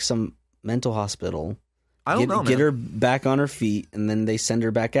her to like some mental hospital. I don't know, man. Get her back on her feet, and then they send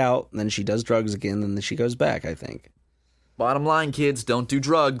her back out. And then she does drugs again, and then she goes back, I think. Bottom line, kids, don't do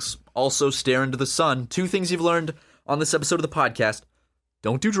drugs. Also, stare into the sun. 2 things you've learned on this episode of the podcast.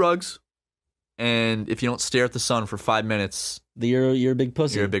 Don't do drugs. And if you don't stare at the sun for 5 minutes, You're a big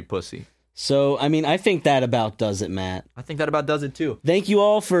pussy. you're a big pussy. So, I mean, I think that about does it, Matt. I think that about does it, too. Thank you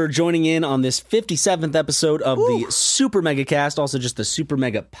all for joining in on this 57th episode of the Super Mega Cast, also just the Super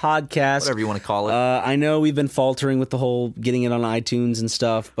Mega Podcast. Whatever you want to call it. I know we've been faltering with the whole getting it on iTunes and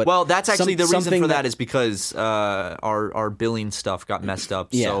stuff, but Well, that's actually the reason something for that is because our billing stuff got messed up.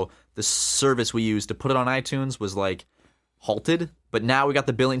 Yeah. So the service we used to put it on iTunes was like halted. But now we got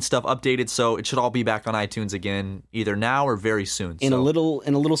the billing stuff updated, so it should all be back on iTunes again, either now or very soon. in a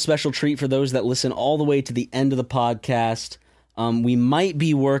little special treat for those that listen all the way to the end of the podcast. We might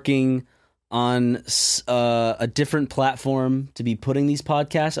be working on a different platform to be putting these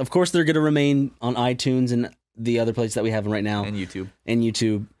podcasts. Of course, they're going to remain on iTunes and the other places that we have them right now. And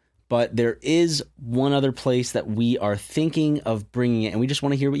YouTube. But there is one other place that we are thinking of bringing it, and we just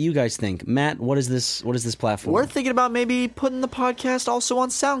want to hear what you guys think. Matt, what is this platform? We're thinking about maybe putting the podcast also on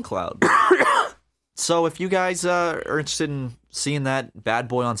SoundCloud. So if you guys are interested in seeing that bad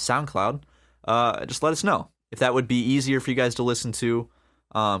boy on SoundCloud, just let us know if that would be easier for you guys to listen to.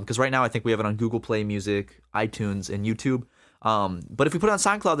 Because right now I think we have it on Google Play Music, iTunes, and YouTube. But if we put it on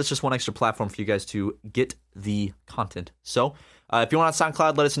SoundCloud, that's just one extra platform for you guys to get the content. So if you want on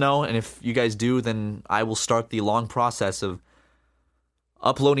SoundCloud, let us know. And if you guys do, then I will start the long process of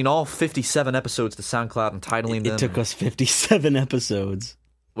uploading all 57 episodes to SoundCloud and titling them. It took us 57 episodes.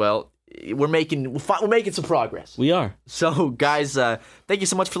 Well, we're making some progress. We are. So, guys, thank you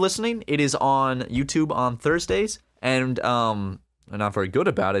so much for listening. It is on YouTube on Thursdays, and I'm not very good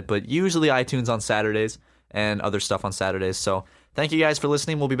about it, but usually iTunes on Saturdays and other stuff on Saturdays. So, thank you guys for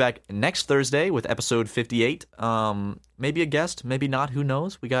listening. We'll be back next Thursday with episode 58. Maybe a guest, maybe not. Who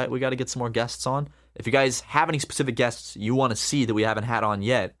knows? We got to get some more guests on. If you guys have any specific guests you want to see that we haven't had on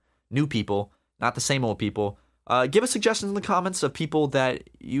yet, new people, not the same old people. Give us suggestions in the comments of people that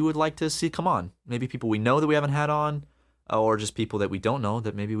you would like to see come on. Maybe people we know that we haven't had on, or just people that we don't know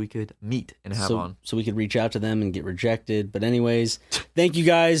that maybe we could meet and have on. So we could reach out to them and get rejected. But anyways, thank you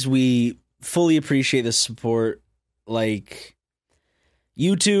guys. We fully appreciate the support. Like,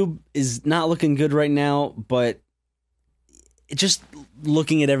 YouTube is not looking good right now, but just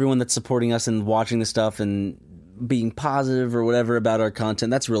looking at everyone that's supporting us and watching the stuff and being positive or whatever about our content,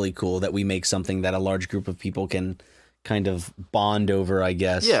 that's really cool that we make something that a large group of people can kind of bond over, I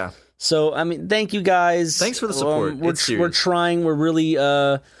guess. Yeah. So, I mean, thank you guys. Thanks for the support. We're trying. We're really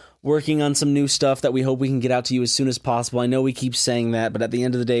working on some new stuff that we hope we can get out to you as soon as possible. I know we keep saying that, but at the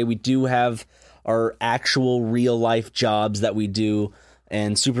end of the day, we do have our actual real life jobs that we do.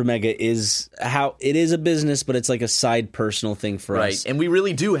 And Super Mega is a business, but it's like a side personal thing for us. Right. And we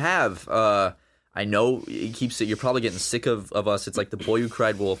really do have, I know you're probably getting sick of us. It's like the boy who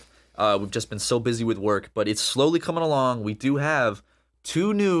cried wolf. We've just been so busy with work, but it's slowly coming along. We do have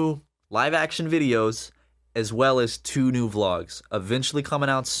 2 new live action videos as well as 2 new vlogs eventually coming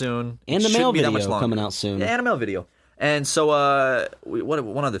out soon. And the mail video coming out soon. Yeah, and a mail video. And so,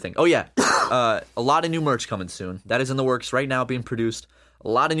 one other thing. Oh, yeah. A lot of new merch coming soon. That is in the works right now, being produced. A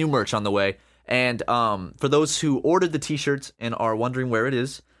lot of new merch on the way. And for those who ordered the t-shirts and are wondering where it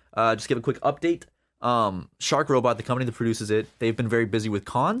is, just give a quick update. Shark Robot, the company that produces it, they've been very busy with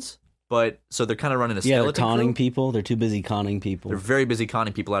cons, so they're kind of running a skeleton they're conning crew. people. They're too busy conning people. They're very busy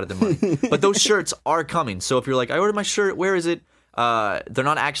conning people out of their money. But those shirts are coming. So if you're like, I ordered my shirt, where is it? They're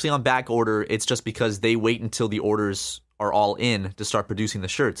not actually on back order. It's just because they wait until the orders are all in to start producing the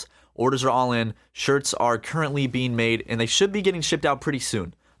shirts. Orders are all in. Shirts are currently being made, and they should be getting shipped out pretty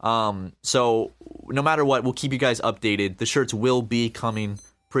soon. So no matter what, we'll keep you guys updated. The shirts will be coming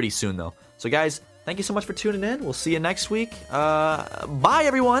pretty soon, though. So, guys, thank you so much for tuning in. We'll see you next week. Bye,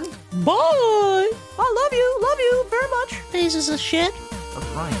 everyone. Bye. I love you very much. Pieces of shit.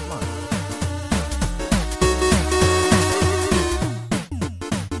 Ryan, come on.